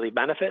the daily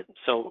benefit.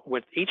 So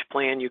with each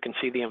plan, you can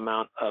see the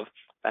amount of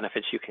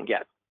benefits you can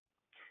get.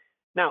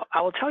 Now,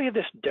 I will tell you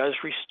this does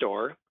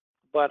restore,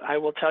 but I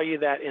will tell you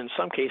that in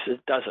some cases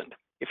it doesn't.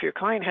 If your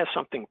client has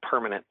something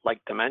permanent like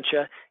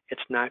dementia,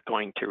 it's not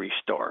going to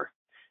restore.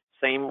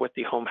 Same with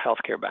the home health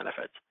care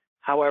benefits.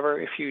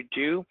 However, if you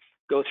do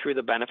go through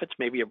the benefits,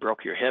 maybe you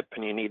broke your hip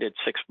and you needed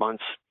 6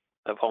 months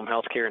of home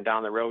health care and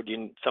down the road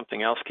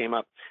something else came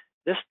up,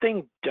 this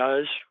thing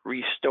does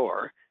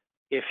restore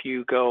if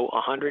you go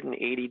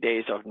 180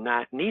 days of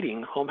not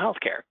needing home health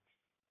care.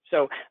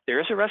 So there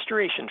is a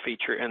restoration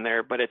feature in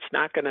there, but it's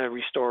not going to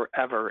restore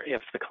ever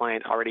if the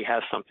client already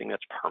has something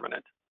that's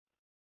permanent.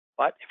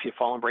 But if you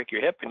fall and break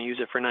your hip and use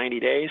it for 90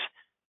 days,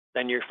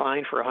 then you're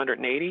fine for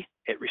 180,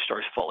 it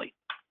restores fully.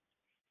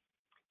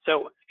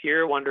 So if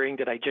you're wondering,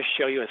 did I just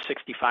show you a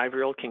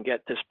 65-year-old can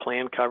get this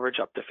plan coverage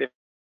up to 50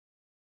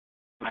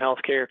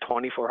 healthcare,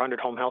 2,400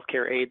 home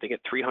healthcare aid, they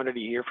get $300 a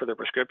year for their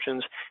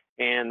prescriptions,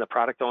 and the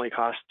product only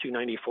costs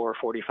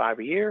 $294.45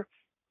 a year?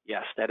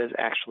 Yes, that is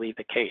actually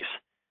the case.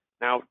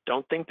 Now,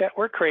 don't think that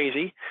we're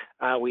crazy.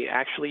 We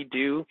actually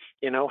do,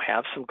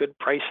 have some good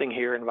pricing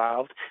here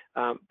involved.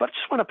 But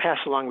just want to pass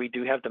along, we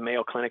do have the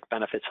Mayo Clinic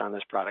benefits on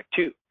this product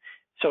too.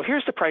 So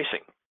here's the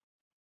pricing.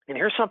 And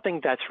here's something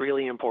that's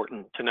really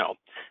important to know.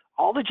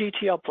 All the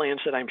GTL plans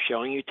that I'm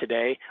showing you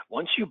today,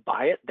 once you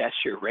buy it, that's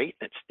your rate,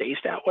 and it stays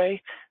that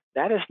way.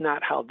 That is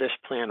not how this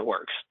plan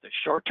works. The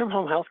short-term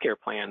home health care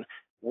plan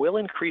will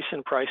increase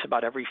in price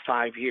about every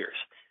 5 years.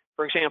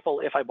 For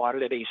example, if I bought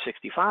it at age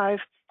 65,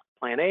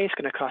 Plan A is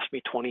going to cost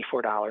me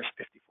 $24.54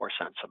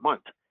 a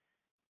month.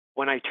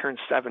 When I turn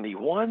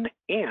 71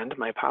 and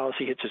my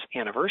policy hits its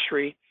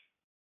anniversary,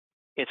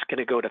 it's going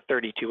to go to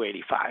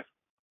 $32.85.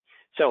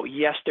 So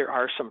yes, there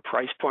are some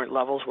price point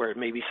levels where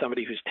maybe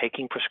somebody who's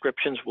taking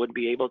prescriptions would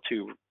be able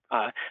to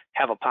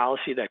have a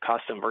policy that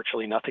costs them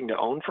virtually nothing to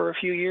own for a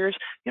few years.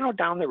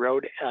 Down the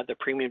road, the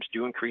premiums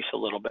do increase a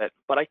little bit.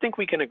 But I think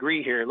we can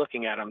agree here,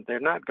 looking at them, they're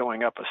not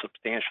going up a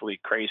substantially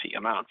crazy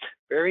amount.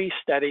 Very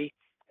steady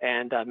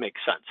and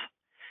makes sense.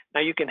 Now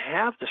you can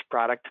have this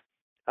product,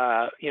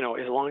 as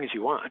long as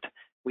you want.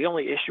 We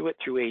only issue it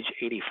through age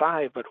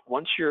 85, but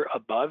once you're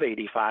above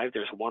 85,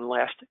 there's one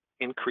last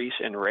increase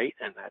in rate,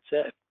 and that's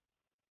it.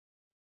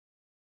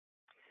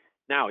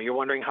 Now you're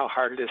wondering how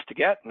hard it is to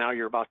get. Now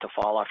you're about to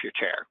fall off your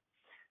chair.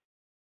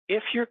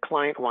 If your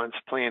client wants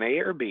Plan A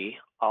or B,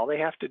 all they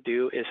have to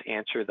do is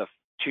answer the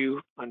 2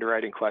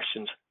 underwriting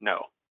questions,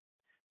 no.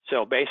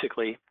 So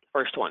basically,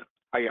 first one,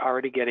 are you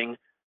already getting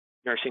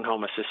nursing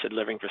home, assisted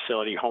living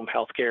facility, home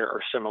health care, or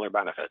similar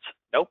benefits?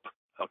 Nope.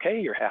 Okay,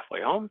 you're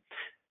halfway home.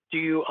 Do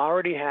you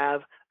already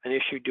have an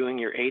issue doing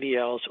your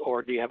ADLs,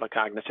 or do you have a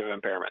cognitive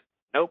impairment?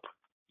 Nope.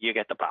 You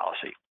get the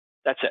policy.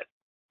 That's it.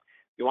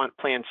 You want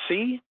Plan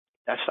C?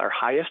 That's our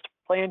highest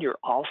plan. You're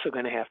also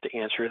going to have to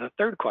answer the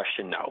 3rd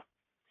question, no.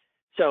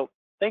 So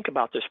think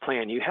about this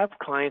plan. You have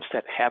clients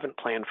that haven't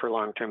planned for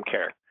long-term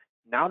care.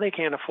 Now they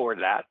can't afford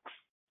that,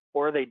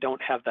 or they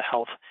don't have the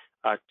health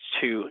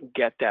to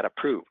get that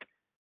approved.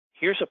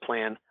 Here's a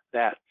plan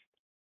that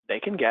they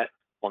can get,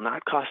 will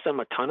not cost them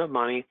a ton of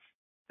money.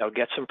 They'll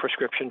get some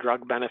prescription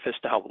drug benefits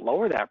to help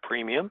lower that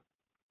premium,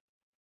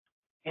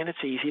 and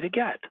it's easy to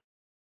get.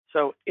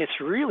 So it's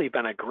really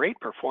been a great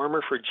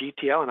performer for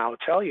GTL, and I'll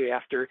tell you,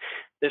 after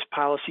this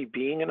policy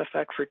being in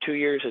effect for 2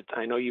 years,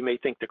 I know you may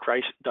think the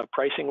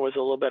pricing was a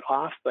little bit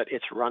off, but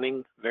it's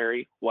running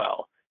very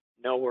well.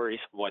 No worries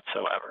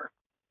whatsoever.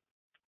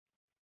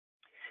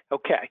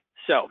 Okay,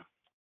 so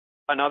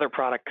another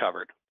product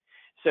covered.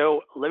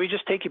 So let me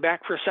just take you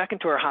back for a second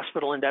to our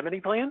hospital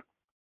indemnity plan.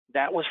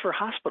 That was for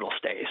hospital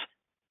stays,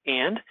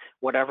 and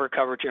whatever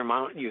coverage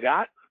amount you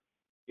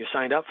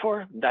signed up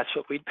for, that's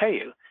what we'd pay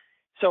you.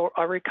 So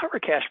our Recover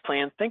Cash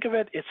plan, think of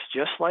it, it's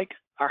just like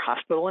our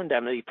hospital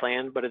indemnity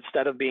plan, but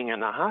instead of being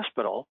in a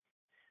hospital,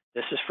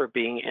 this is for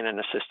being in an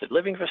assisted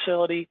living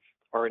facility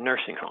or a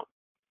nursing home.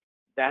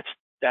 That's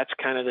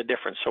kind of the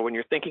difference. So when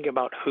you're thinking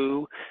about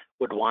who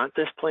would want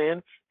this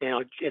plan,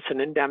 it's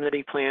an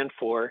indemnity plan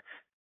for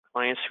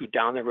clients who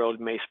down the road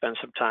may spend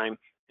some time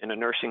in a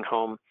nursing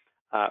home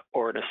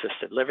or an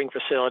assisted living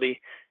facility.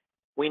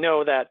 We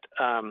know that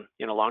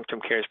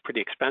long-term care is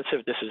pretty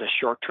expensive. This is a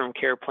short-term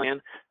care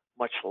plan,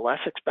 much less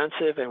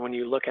expensive. And when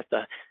you look at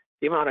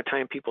the amount of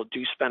time people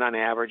do spend on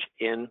average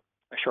in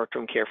a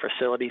short-term care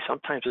facility,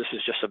 sometimes this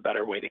is just a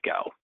better way to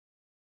go.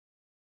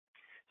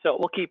 So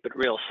we'll keep it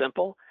real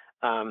simple.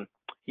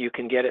 You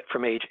can get it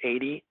from age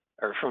 80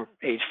 or from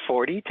age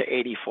 40 to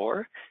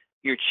 84.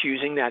 You're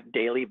choosing that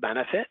daily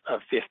benefit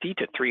of $50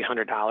 to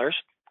 $300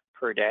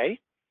 per day.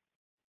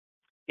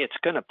 it's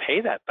going to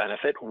pay that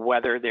benefit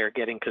whether they're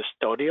getting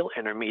custodial,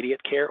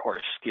 intermediate care, or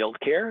skilled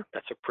care.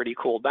 That's a pretty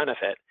cool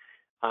benefit.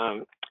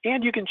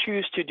 And you can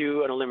choose to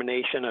do an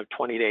elimination of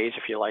 20 days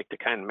if you like to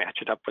kind of match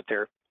it up with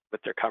their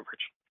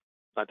coverage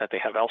that they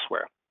have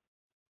elsewhere.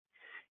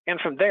 And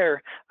from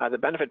there, the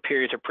benefit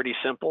periods are pretty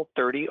simple,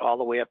 30 all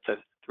the way up to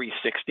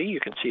 360. You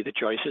can see the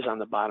choices on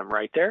the bottom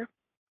right there.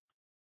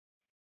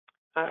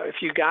 If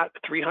you got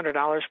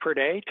 $300 per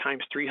day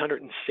times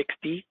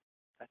 360,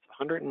 that's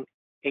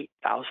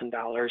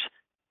 $108,000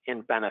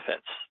 in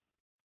benefits.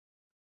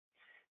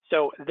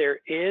 So there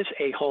is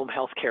a home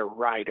health care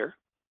rider.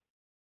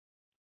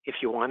 If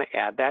you want to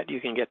add that,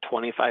 you can get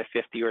 $25,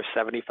 $50, or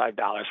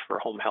 $75 for a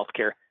home health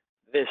care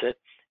visit,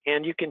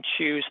 and you can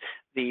choose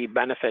the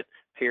benefit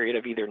period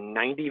of either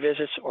 90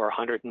 visits or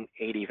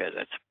 180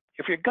 visits.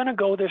 If you're going to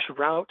go this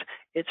route,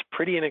 it's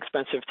pretty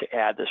inexpensive to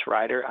add this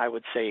rider. I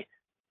would say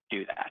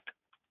do that.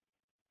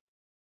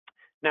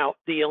 Now,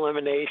 the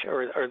elimination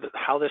or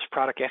how this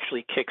product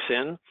actually kicks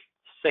in,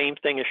 same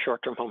thing as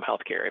short-term home health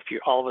care. If you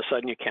all of a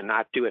sudden you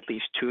cannot do at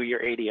least 2 of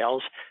your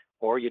ADLs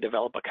or you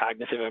develop a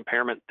cognitive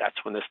impairment,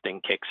 that's when this thing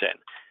kicks in.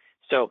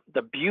 So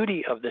the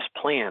beauty of this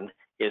plan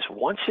is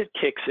once it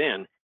kicks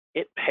in,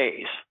 it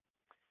pays.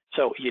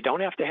 So you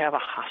don't have to have a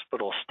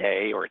hospital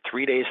stay or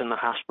 3 days in the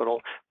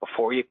hospital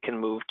before you can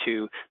move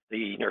to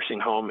the nursing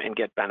home and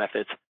get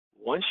benefits.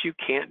 Once you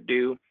can't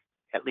do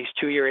at least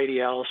 2 of your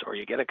ADLs or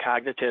you get a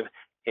cognitive,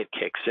 it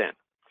kicks in.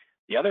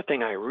 The other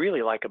thing I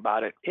really like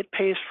about it, it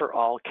pays for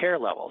all care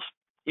levels.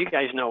 You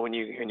guys know when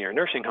you're in your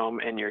nursing home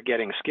and you're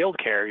getting skilled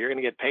care, you're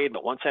going to get paid,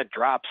 but once that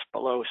drops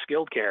below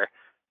skilled care,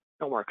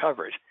 no more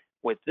coverage.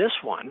 With this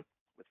one,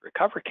 with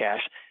Recover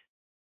Cash,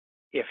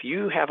 if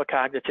you have a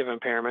cognitive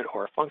impairment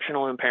or a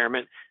functional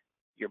impairment,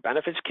 your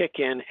benefits kick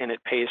in and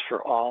it pays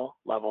for all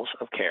levels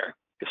of care,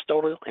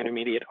 custodial,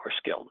 intermediate, or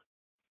skilled.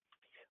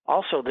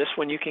 Also, this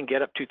one you can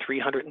get up to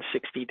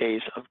 360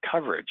 days of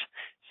coverage.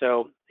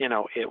 So,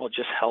 it will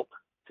just help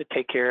to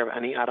take care of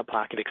any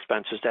out-of-pocket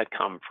expenses that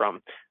come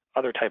from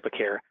other type of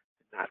care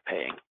not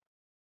paying.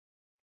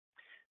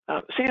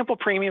 Sample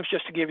premiums,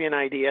 just to give you an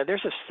idea,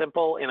 there's a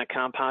simple and a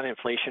compound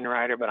inflation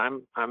rider, but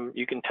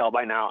you can tell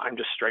by now, I'm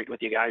just straight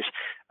with you guys.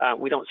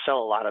 We don't sell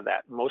a lot of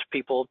that. Most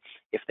people,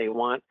 if they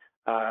want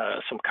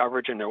some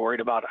coverage and they're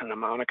worried about an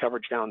amount of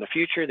coverage down in the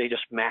future, they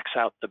just max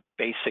out the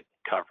basic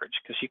coverage,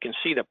 because you can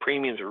see the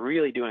premiums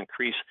really do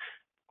increase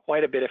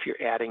quite a bit if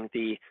you're adding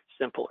the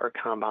simple or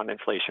compound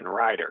inflation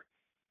rider.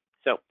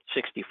 So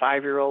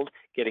 65-year-old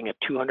getting a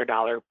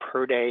 $200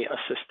 per day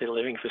assisted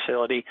living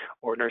facility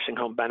or nursing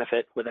home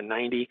benefit with a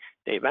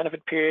 90-day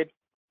benefit period,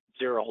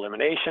 zero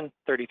elimination,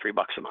 $33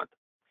 a month.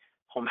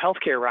 Home health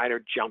care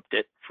rider jumped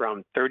it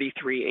from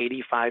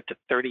 $33.85 to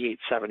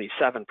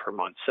 $38.77 per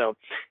month. So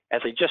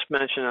as I just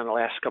mentioned on the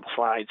last couple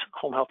slides,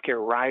 home health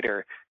care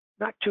rider,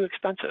 not too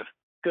expensive,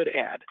 good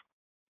add.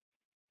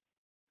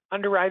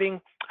 Underwriting,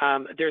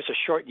 there's a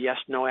short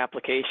yes/no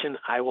application.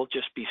 I will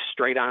just be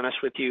straight honest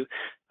with you.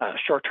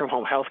 Short-term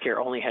home health care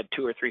only had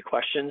 2 or 3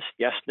 questions,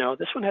 yes, no.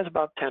 This one has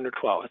about 10 or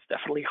 12. It's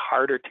definitely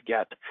harder to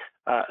get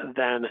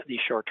than the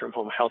short-term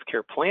home health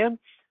care plan.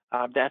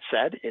 That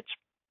said,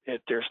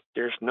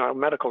 there's no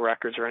medical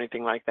records or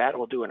anything like that.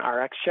 We'll do an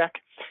RX check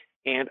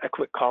and a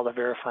quick call to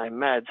verify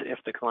meds if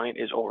the client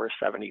is over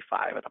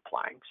 75 and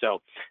applying.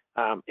 So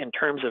in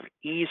terms of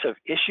ease of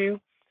issue,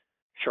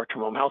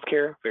 short-term home health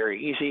care, very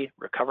easy.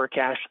 Recover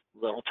Cash,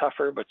 a little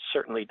tougher, but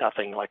certainly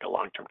nothing like a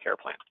long-term care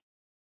plan.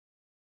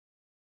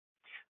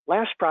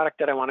 Last product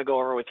that I want to go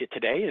over with you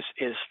today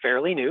is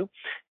fairly new,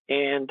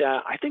 and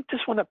I think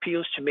this one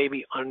appeals to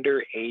maybe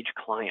underage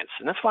clients,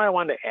 and that's why I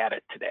wanted to add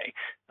it today.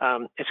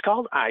 It's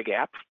called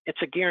IGAP.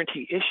 It's a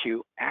guarantee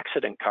issue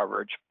accident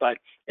coverage, but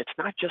it's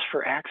not just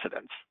for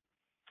accidents.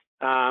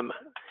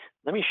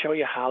 Let me show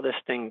you how this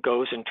thing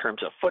goes in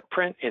terms of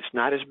footprint. It's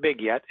not as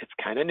big yet. It's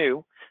kind of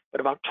new, but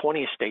about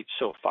 20 states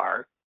so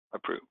far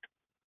approved.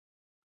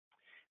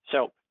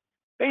 So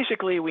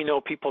basically, we know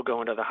people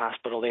go into the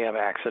hospital, they have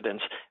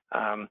accidents.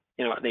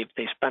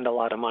 They spend a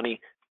lot of money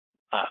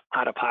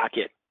out of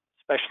pocket,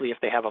 especially if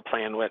they have a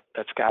plan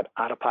that's got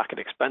out-of-pocket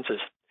expenses.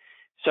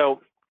 So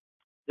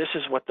this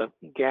is what the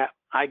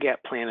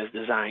IGAP plan is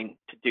designed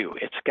to do.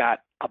 It's got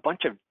a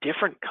bunch of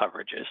different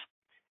coverages,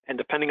 and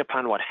depending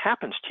upon what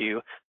happens to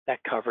you,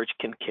 that coverage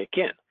can kick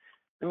in.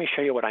 Let me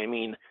show you what I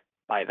mean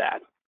by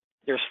that.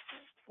 There's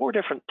 4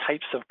 different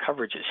types of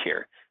coverages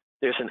here.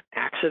 There's an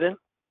accident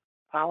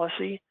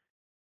policy,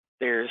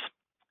 there's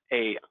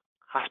a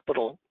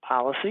hospital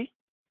policy,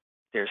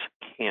 there's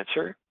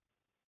cancer,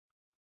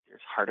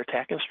 there's heart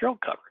attack and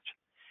stroke coverage.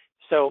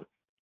 So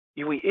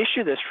we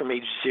issue this from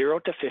age 0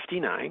 to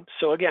 59.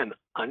 So again,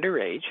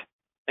 underage.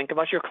 Think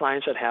about your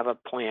clients that have a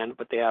plan,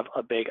 but they have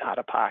a big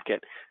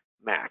out-of-pocket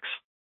max.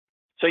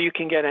 So you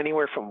can get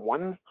anywhere from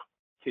 $1,000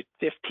 to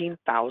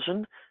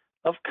 $15,000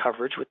 of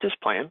coverage with this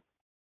plan.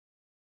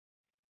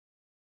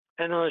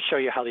 And I'll show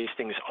you how these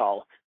things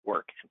all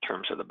work in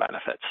terms of the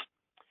benefits.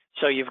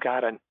 So you've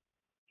got an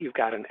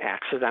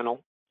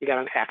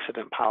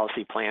accident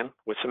policy plan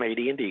with some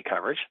AD&D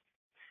coverage.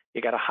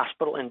 You got a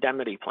hospital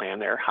indemnity plan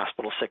there,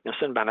 hospital sickness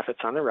and benefits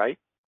on the right,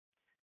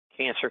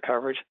 cancer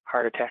coverage,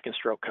 heart attack and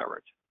stroke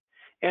coverage.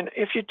 And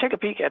if you take a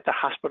peek at the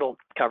hospital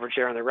coverage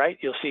there on the right,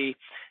 you'll see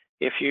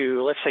if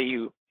you, let's say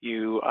you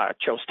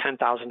chose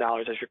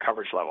 $10,000 as your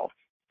coverage level.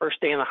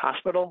 First day in the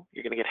hospital,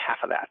 you're going to get half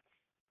of that,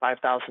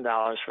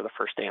 $5,000 for the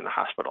first day in the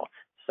hospital.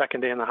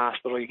 Second day in the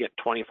hospital, you get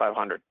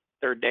 $2,500.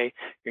 Third day,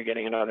 you're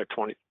getting another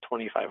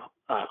 $2,500.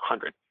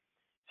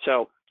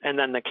 So, and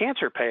then the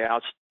cancer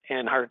payouts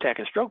and heart attack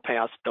and stroke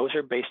payouts, those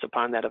are based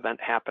upon that event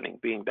happening,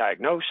 being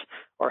diagnosed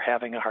or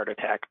having a heart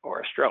attack or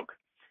a stroke.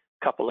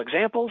 Couple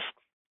examples.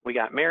 We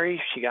got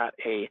Mary. She got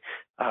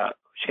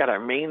our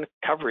main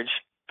coverage,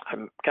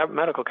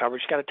 medical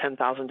coverage. She got a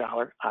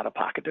 $10,000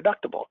 out-of-pocket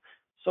deductible,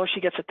 so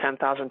she gets a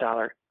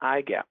 $10,000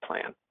 IGAP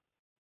plan.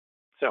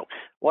 So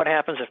what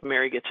happens if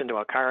Mary gets into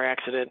a car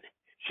accident?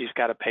 She's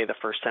got to pay the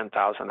first $10,000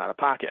 out of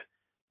pocket.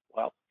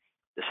 Well,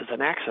 this is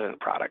an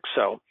accident product,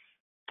 so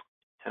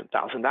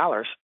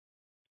 $10,000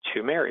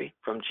 to Mary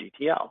from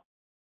GTL.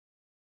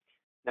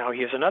 Now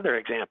here's another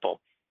example.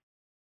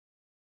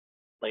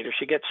 Later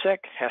she gets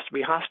sick, has to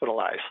be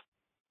hospitalized.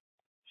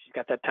 She's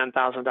got that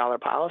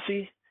 $10,000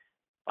 policy,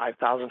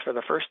 $5,000 for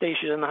the first day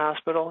she's in the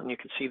hospital, and you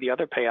can see the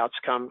other payouts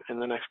come in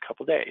the next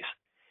couple days.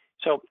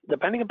 So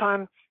depending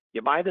upon,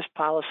 you buy this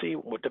policy,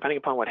 depending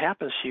upon what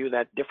happens to you,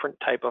 that different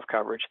type of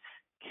coverage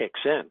kicks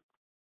in.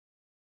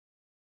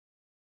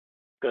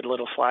 Good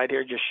little slide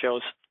here just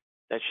shows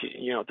that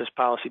this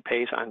policy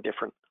pays on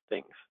different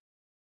things.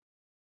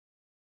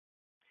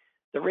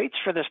 The rates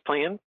for this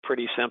plan,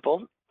 pretty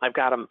simple. I've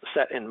got them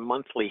set in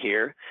monthly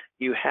here.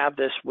 You have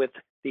this with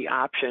the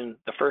option,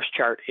 the first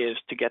chart is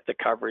to get the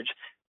coverage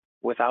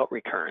without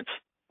recurrence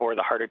for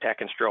the heart attack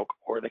and stroke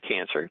or the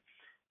cancer.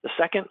 The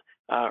second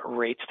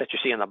rates that you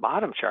see on the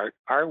bottom chart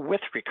are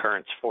with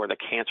recurrence for the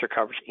cancer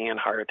coverage and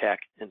heart attack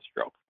and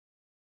stroke.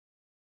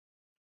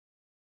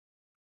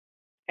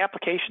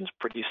 Application's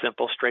pretty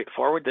simple,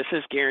 straightforward. This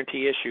is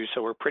guarantee issue,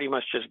 so we're pretty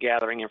much just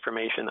gathering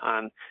information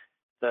on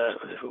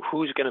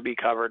who's going to be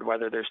covered,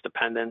 whether there's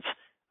dependents,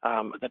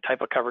 the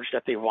type of coverage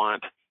that they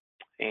want,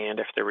 and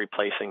if they're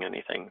replacing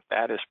anything.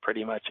 That is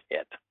pretty much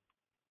it.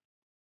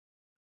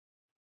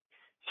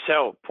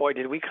 So, boy,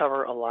 did we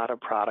cover a lot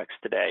of products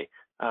today.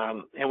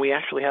 And we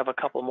actually have a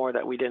couple more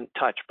that we didn't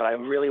touch, but I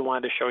really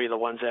wanted to show you the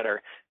ones that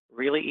are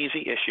really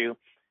easy issue.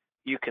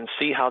 You can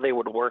see how they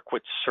would work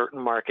with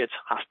certain markets,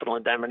 hospital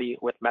indemnity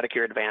with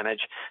Medicare Advantage,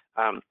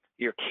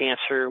 your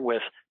cancer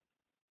with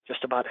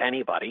just about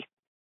anybody.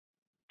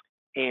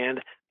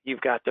 And you've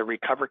got the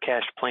Recover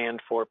Cash plan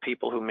for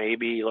people who may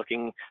be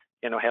looking,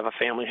 have a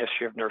family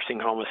history of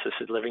nursing home,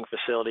 assisted living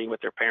facility with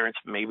their parents.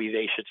 Maybe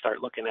they should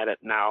start looking at it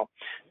now.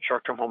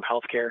 Short-term home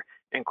health care,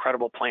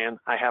 incredible plan.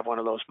 I have one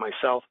of those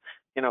myself.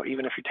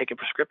 Even if you're taking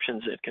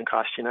prescriptions, it can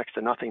cost you next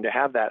to nothing to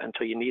have that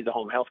until you need the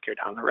home health care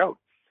down the road.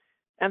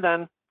 And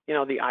then,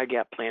 the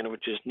IGAP plan,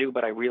 which is new,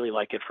 but I really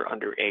like it for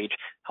underage,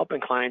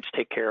 helping clients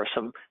take care of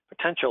some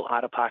potential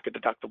out-of-pocket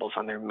deductibles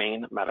on their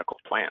main medical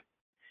plan.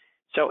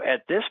 So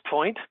at this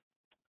point,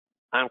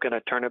 I'm going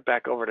to turn it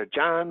back over to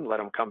John, let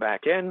him come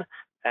back in,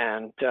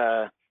 and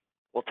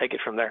we'll take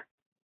it from there.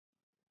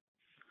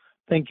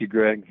 Thank you,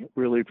 Greg.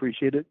 Really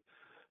appreciate it.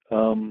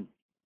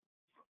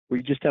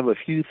 We just have a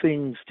few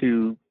things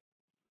to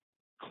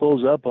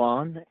close up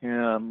on.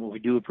 We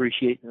do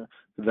appreciate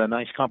the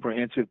nice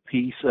comprehensive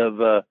piece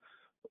of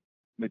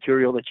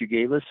material that you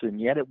gave us, and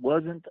yet it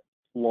wasn't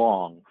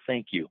long.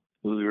 Thank you.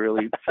 We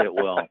really fit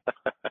well.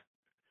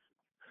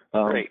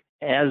 Great.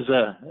 As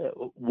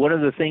one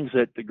of the things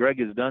that Greg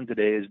has done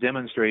today is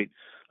demonstrate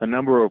a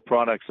number of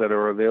products that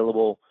are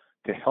available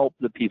to help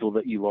the people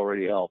that you've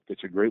already helped.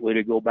 It's a great way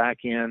to go back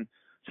in,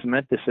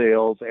 cement the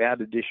sales,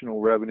 add additional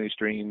revenue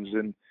streams,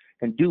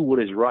 and do what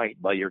is right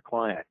by your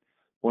client.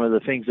 One of the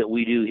things that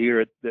we do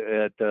here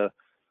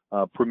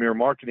at Premier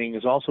Marketing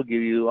is also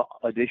give you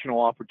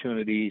additional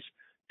opportunities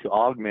to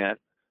augment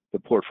the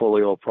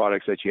portfolio of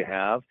products that you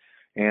have.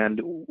 And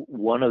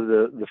one of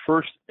the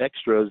first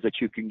extras that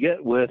you can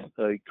get with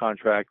a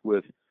contract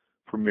with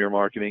Premier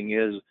Marketing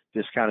is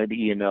discounted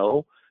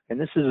E&O. And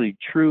this is a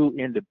true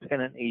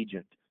independent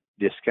agent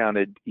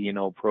discounted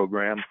E&O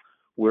program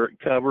where it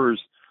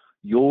covers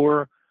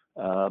your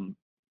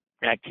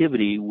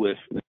activity with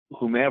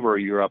whomever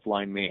your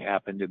upline may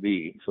happen to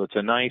be. So it's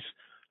a nice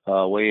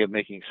way of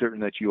making certain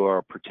that you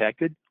are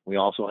protected. We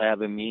also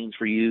have a means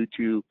for you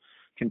to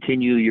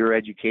continue your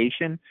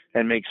education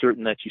and make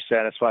certain that you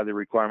satisfy the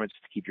requirements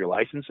to keep your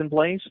license in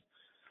place.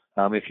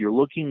 If you're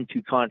looking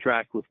to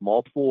contract with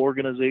multiple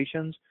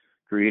organizations,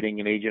 creating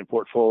an agent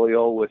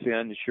portfolio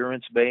within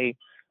Assurance Bay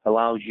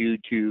allows you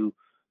to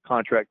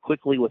contract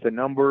quickly with a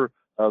number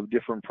of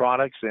different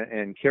products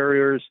and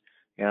carriers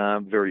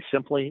very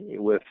simply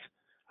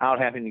without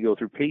having to go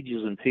through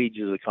pages and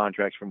pages of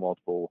contracts from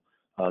multiple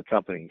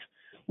companies.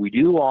 We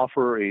do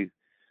offer a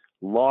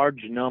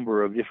large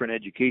number of different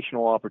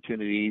educational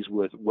opportunities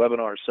with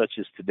webinars such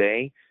as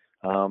today.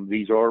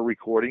 These are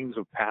recordings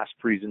of past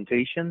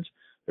presentations.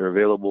 They're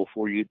available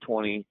for you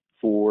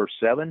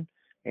 24/7,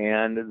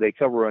 and they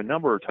cover a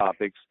number of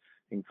topics,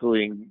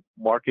 including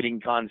marketing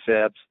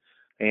concepts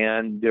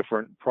and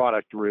different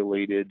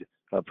product-related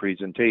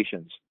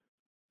presentations.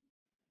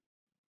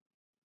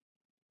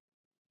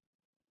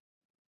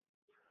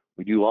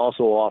 We do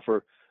also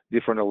offer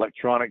different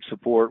electronic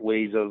support,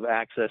 ways of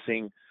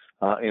accessing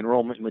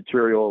enrollment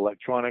material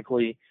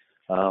electronically.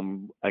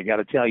 I got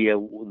to tell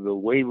you, the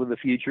wave of the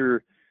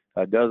future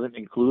doesn't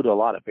include a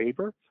lot of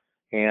paper,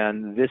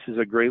 and this is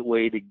a great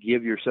way to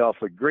give yourself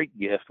a great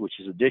gift, which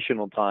is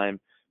additional time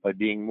by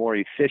being more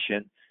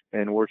efficient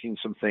and working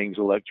some things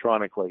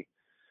electronically.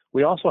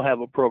 We also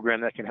have a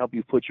program that can help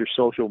you put your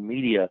social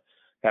media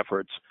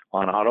efforts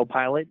on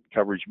autopilot.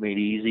 Coverage Made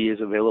Easy is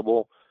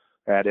available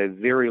at a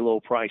very low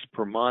price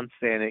per month,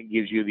 and it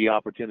gives you the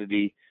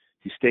opportunity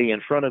to stay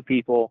in front of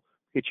people,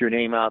 get your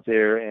name out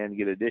there, and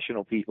get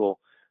additional people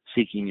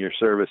seeking your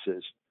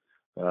services.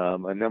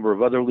 A number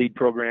of other lead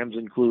programs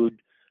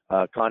include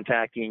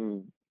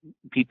contacting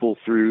people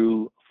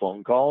through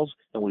phone calls,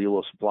 and we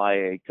will supply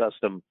a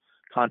custom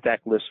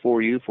contact list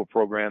for you for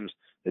programs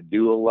that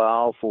do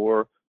allow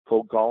for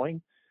cold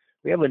calling.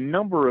 We have a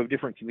number of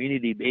different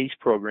community-based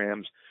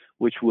programs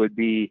which would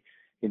be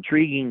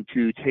intriguing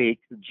to take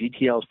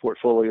GTL's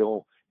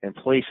portfolio and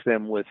place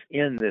them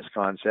within this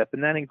concept,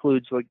 and that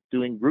includes like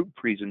doing group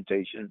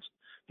presentations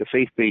to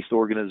faith-based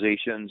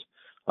organizations.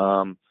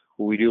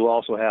 We do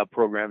also have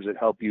programs that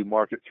help you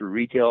market through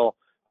retail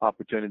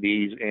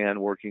opportunities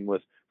and working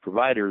with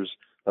providers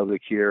of the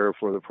care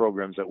for the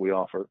programs that we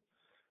offer.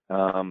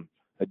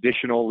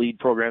 Additional lead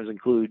programs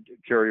include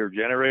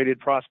carrier-generated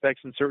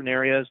prospects in certain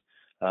areas,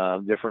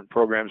 different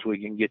programs we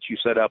can get you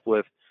set up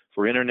with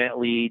for internet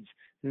leads,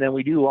 and then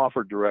we do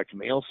offer direct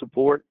mail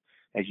support.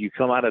 As you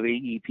come out of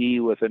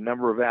AEP with a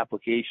number of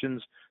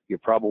applications, you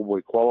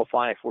probably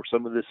qualify for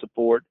some of this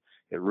support.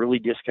 It really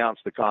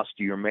discounts the cost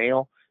of your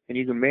mail, and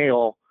you can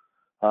mail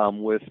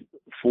with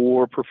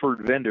 4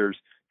 preferred vendors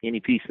any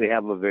piece they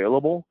have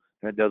available,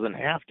 and it doesn't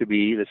have to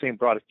be the same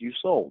product you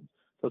sold.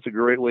 So it's a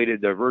great way to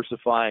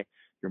diversify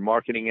your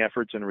marketing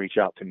efforts and reach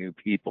out to new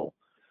people.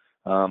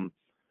 One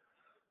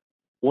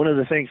of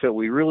the things that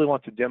we really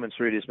want to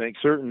demonstrate is make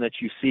certain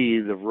that you see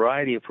the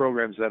variety of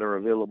programs that are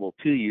available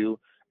to you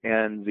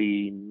and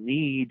the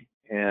need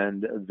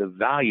and the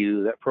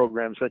value that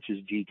programs such as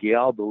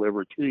GTL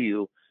deliver to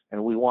you,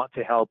 and we want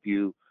to help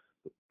you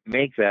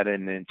make that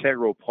an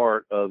integral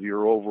part of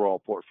your overall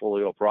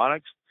portfolio of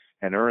products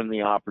and earn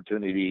the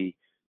opportunity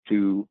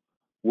to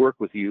work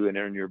with you and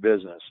earn your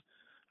business.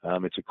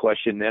 It's a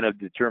question then of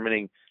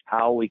determining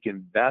how we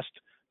can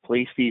best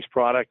place these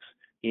products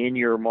in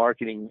your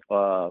marketing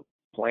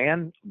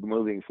plan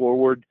moving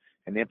forward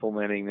and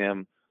implementing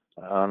them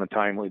on a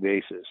timely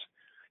basis.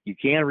 You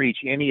can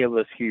reach any of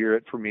us here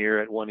at Premier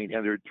at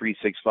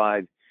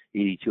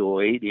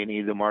 1-800-365-8208, any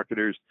of the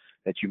marketers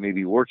that you may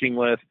be working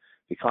with.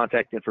 The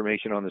contact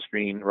information on the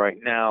screen right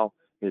now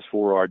is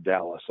for our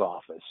Dallas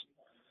office.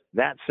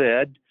 That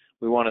said,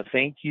 we want to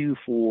thank you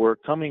for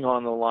coming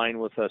on the line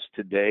with us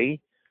today.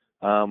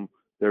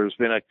 There's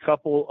been a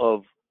couple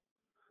of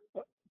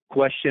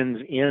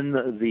questions in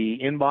the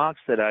inbox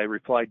that I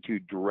replied to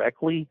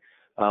directly.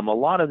 A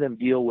lot of them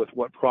deal with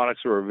what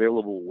products are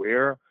available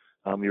where.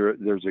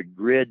 There's a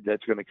grid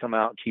that's going to come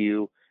out to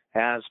you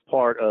as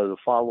part of the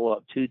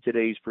follow-up to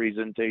today's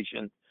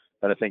presentation,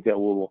 but I think that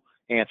will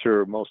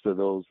answer most of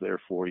those there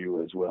for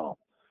you as well.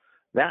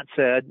 That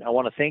said, I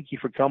want to thank you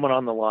for coming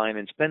on the line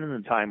and spending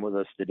the time with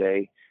us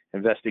today,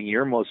 investing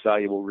your most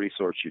valuable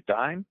resource, your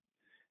time,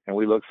 and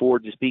we look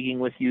forward to speaking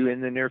with you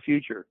in the near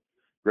future.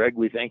 Greg,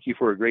 we thank you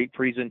for a great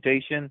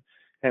presentation,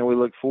 and we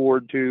look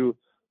forward to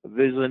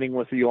visiting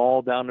with you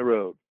all down the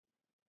road.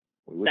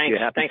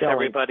 Thanks,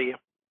 everybody.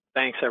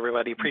 Thanks,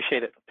 everybody.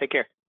 Appreciate it. Take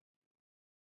care.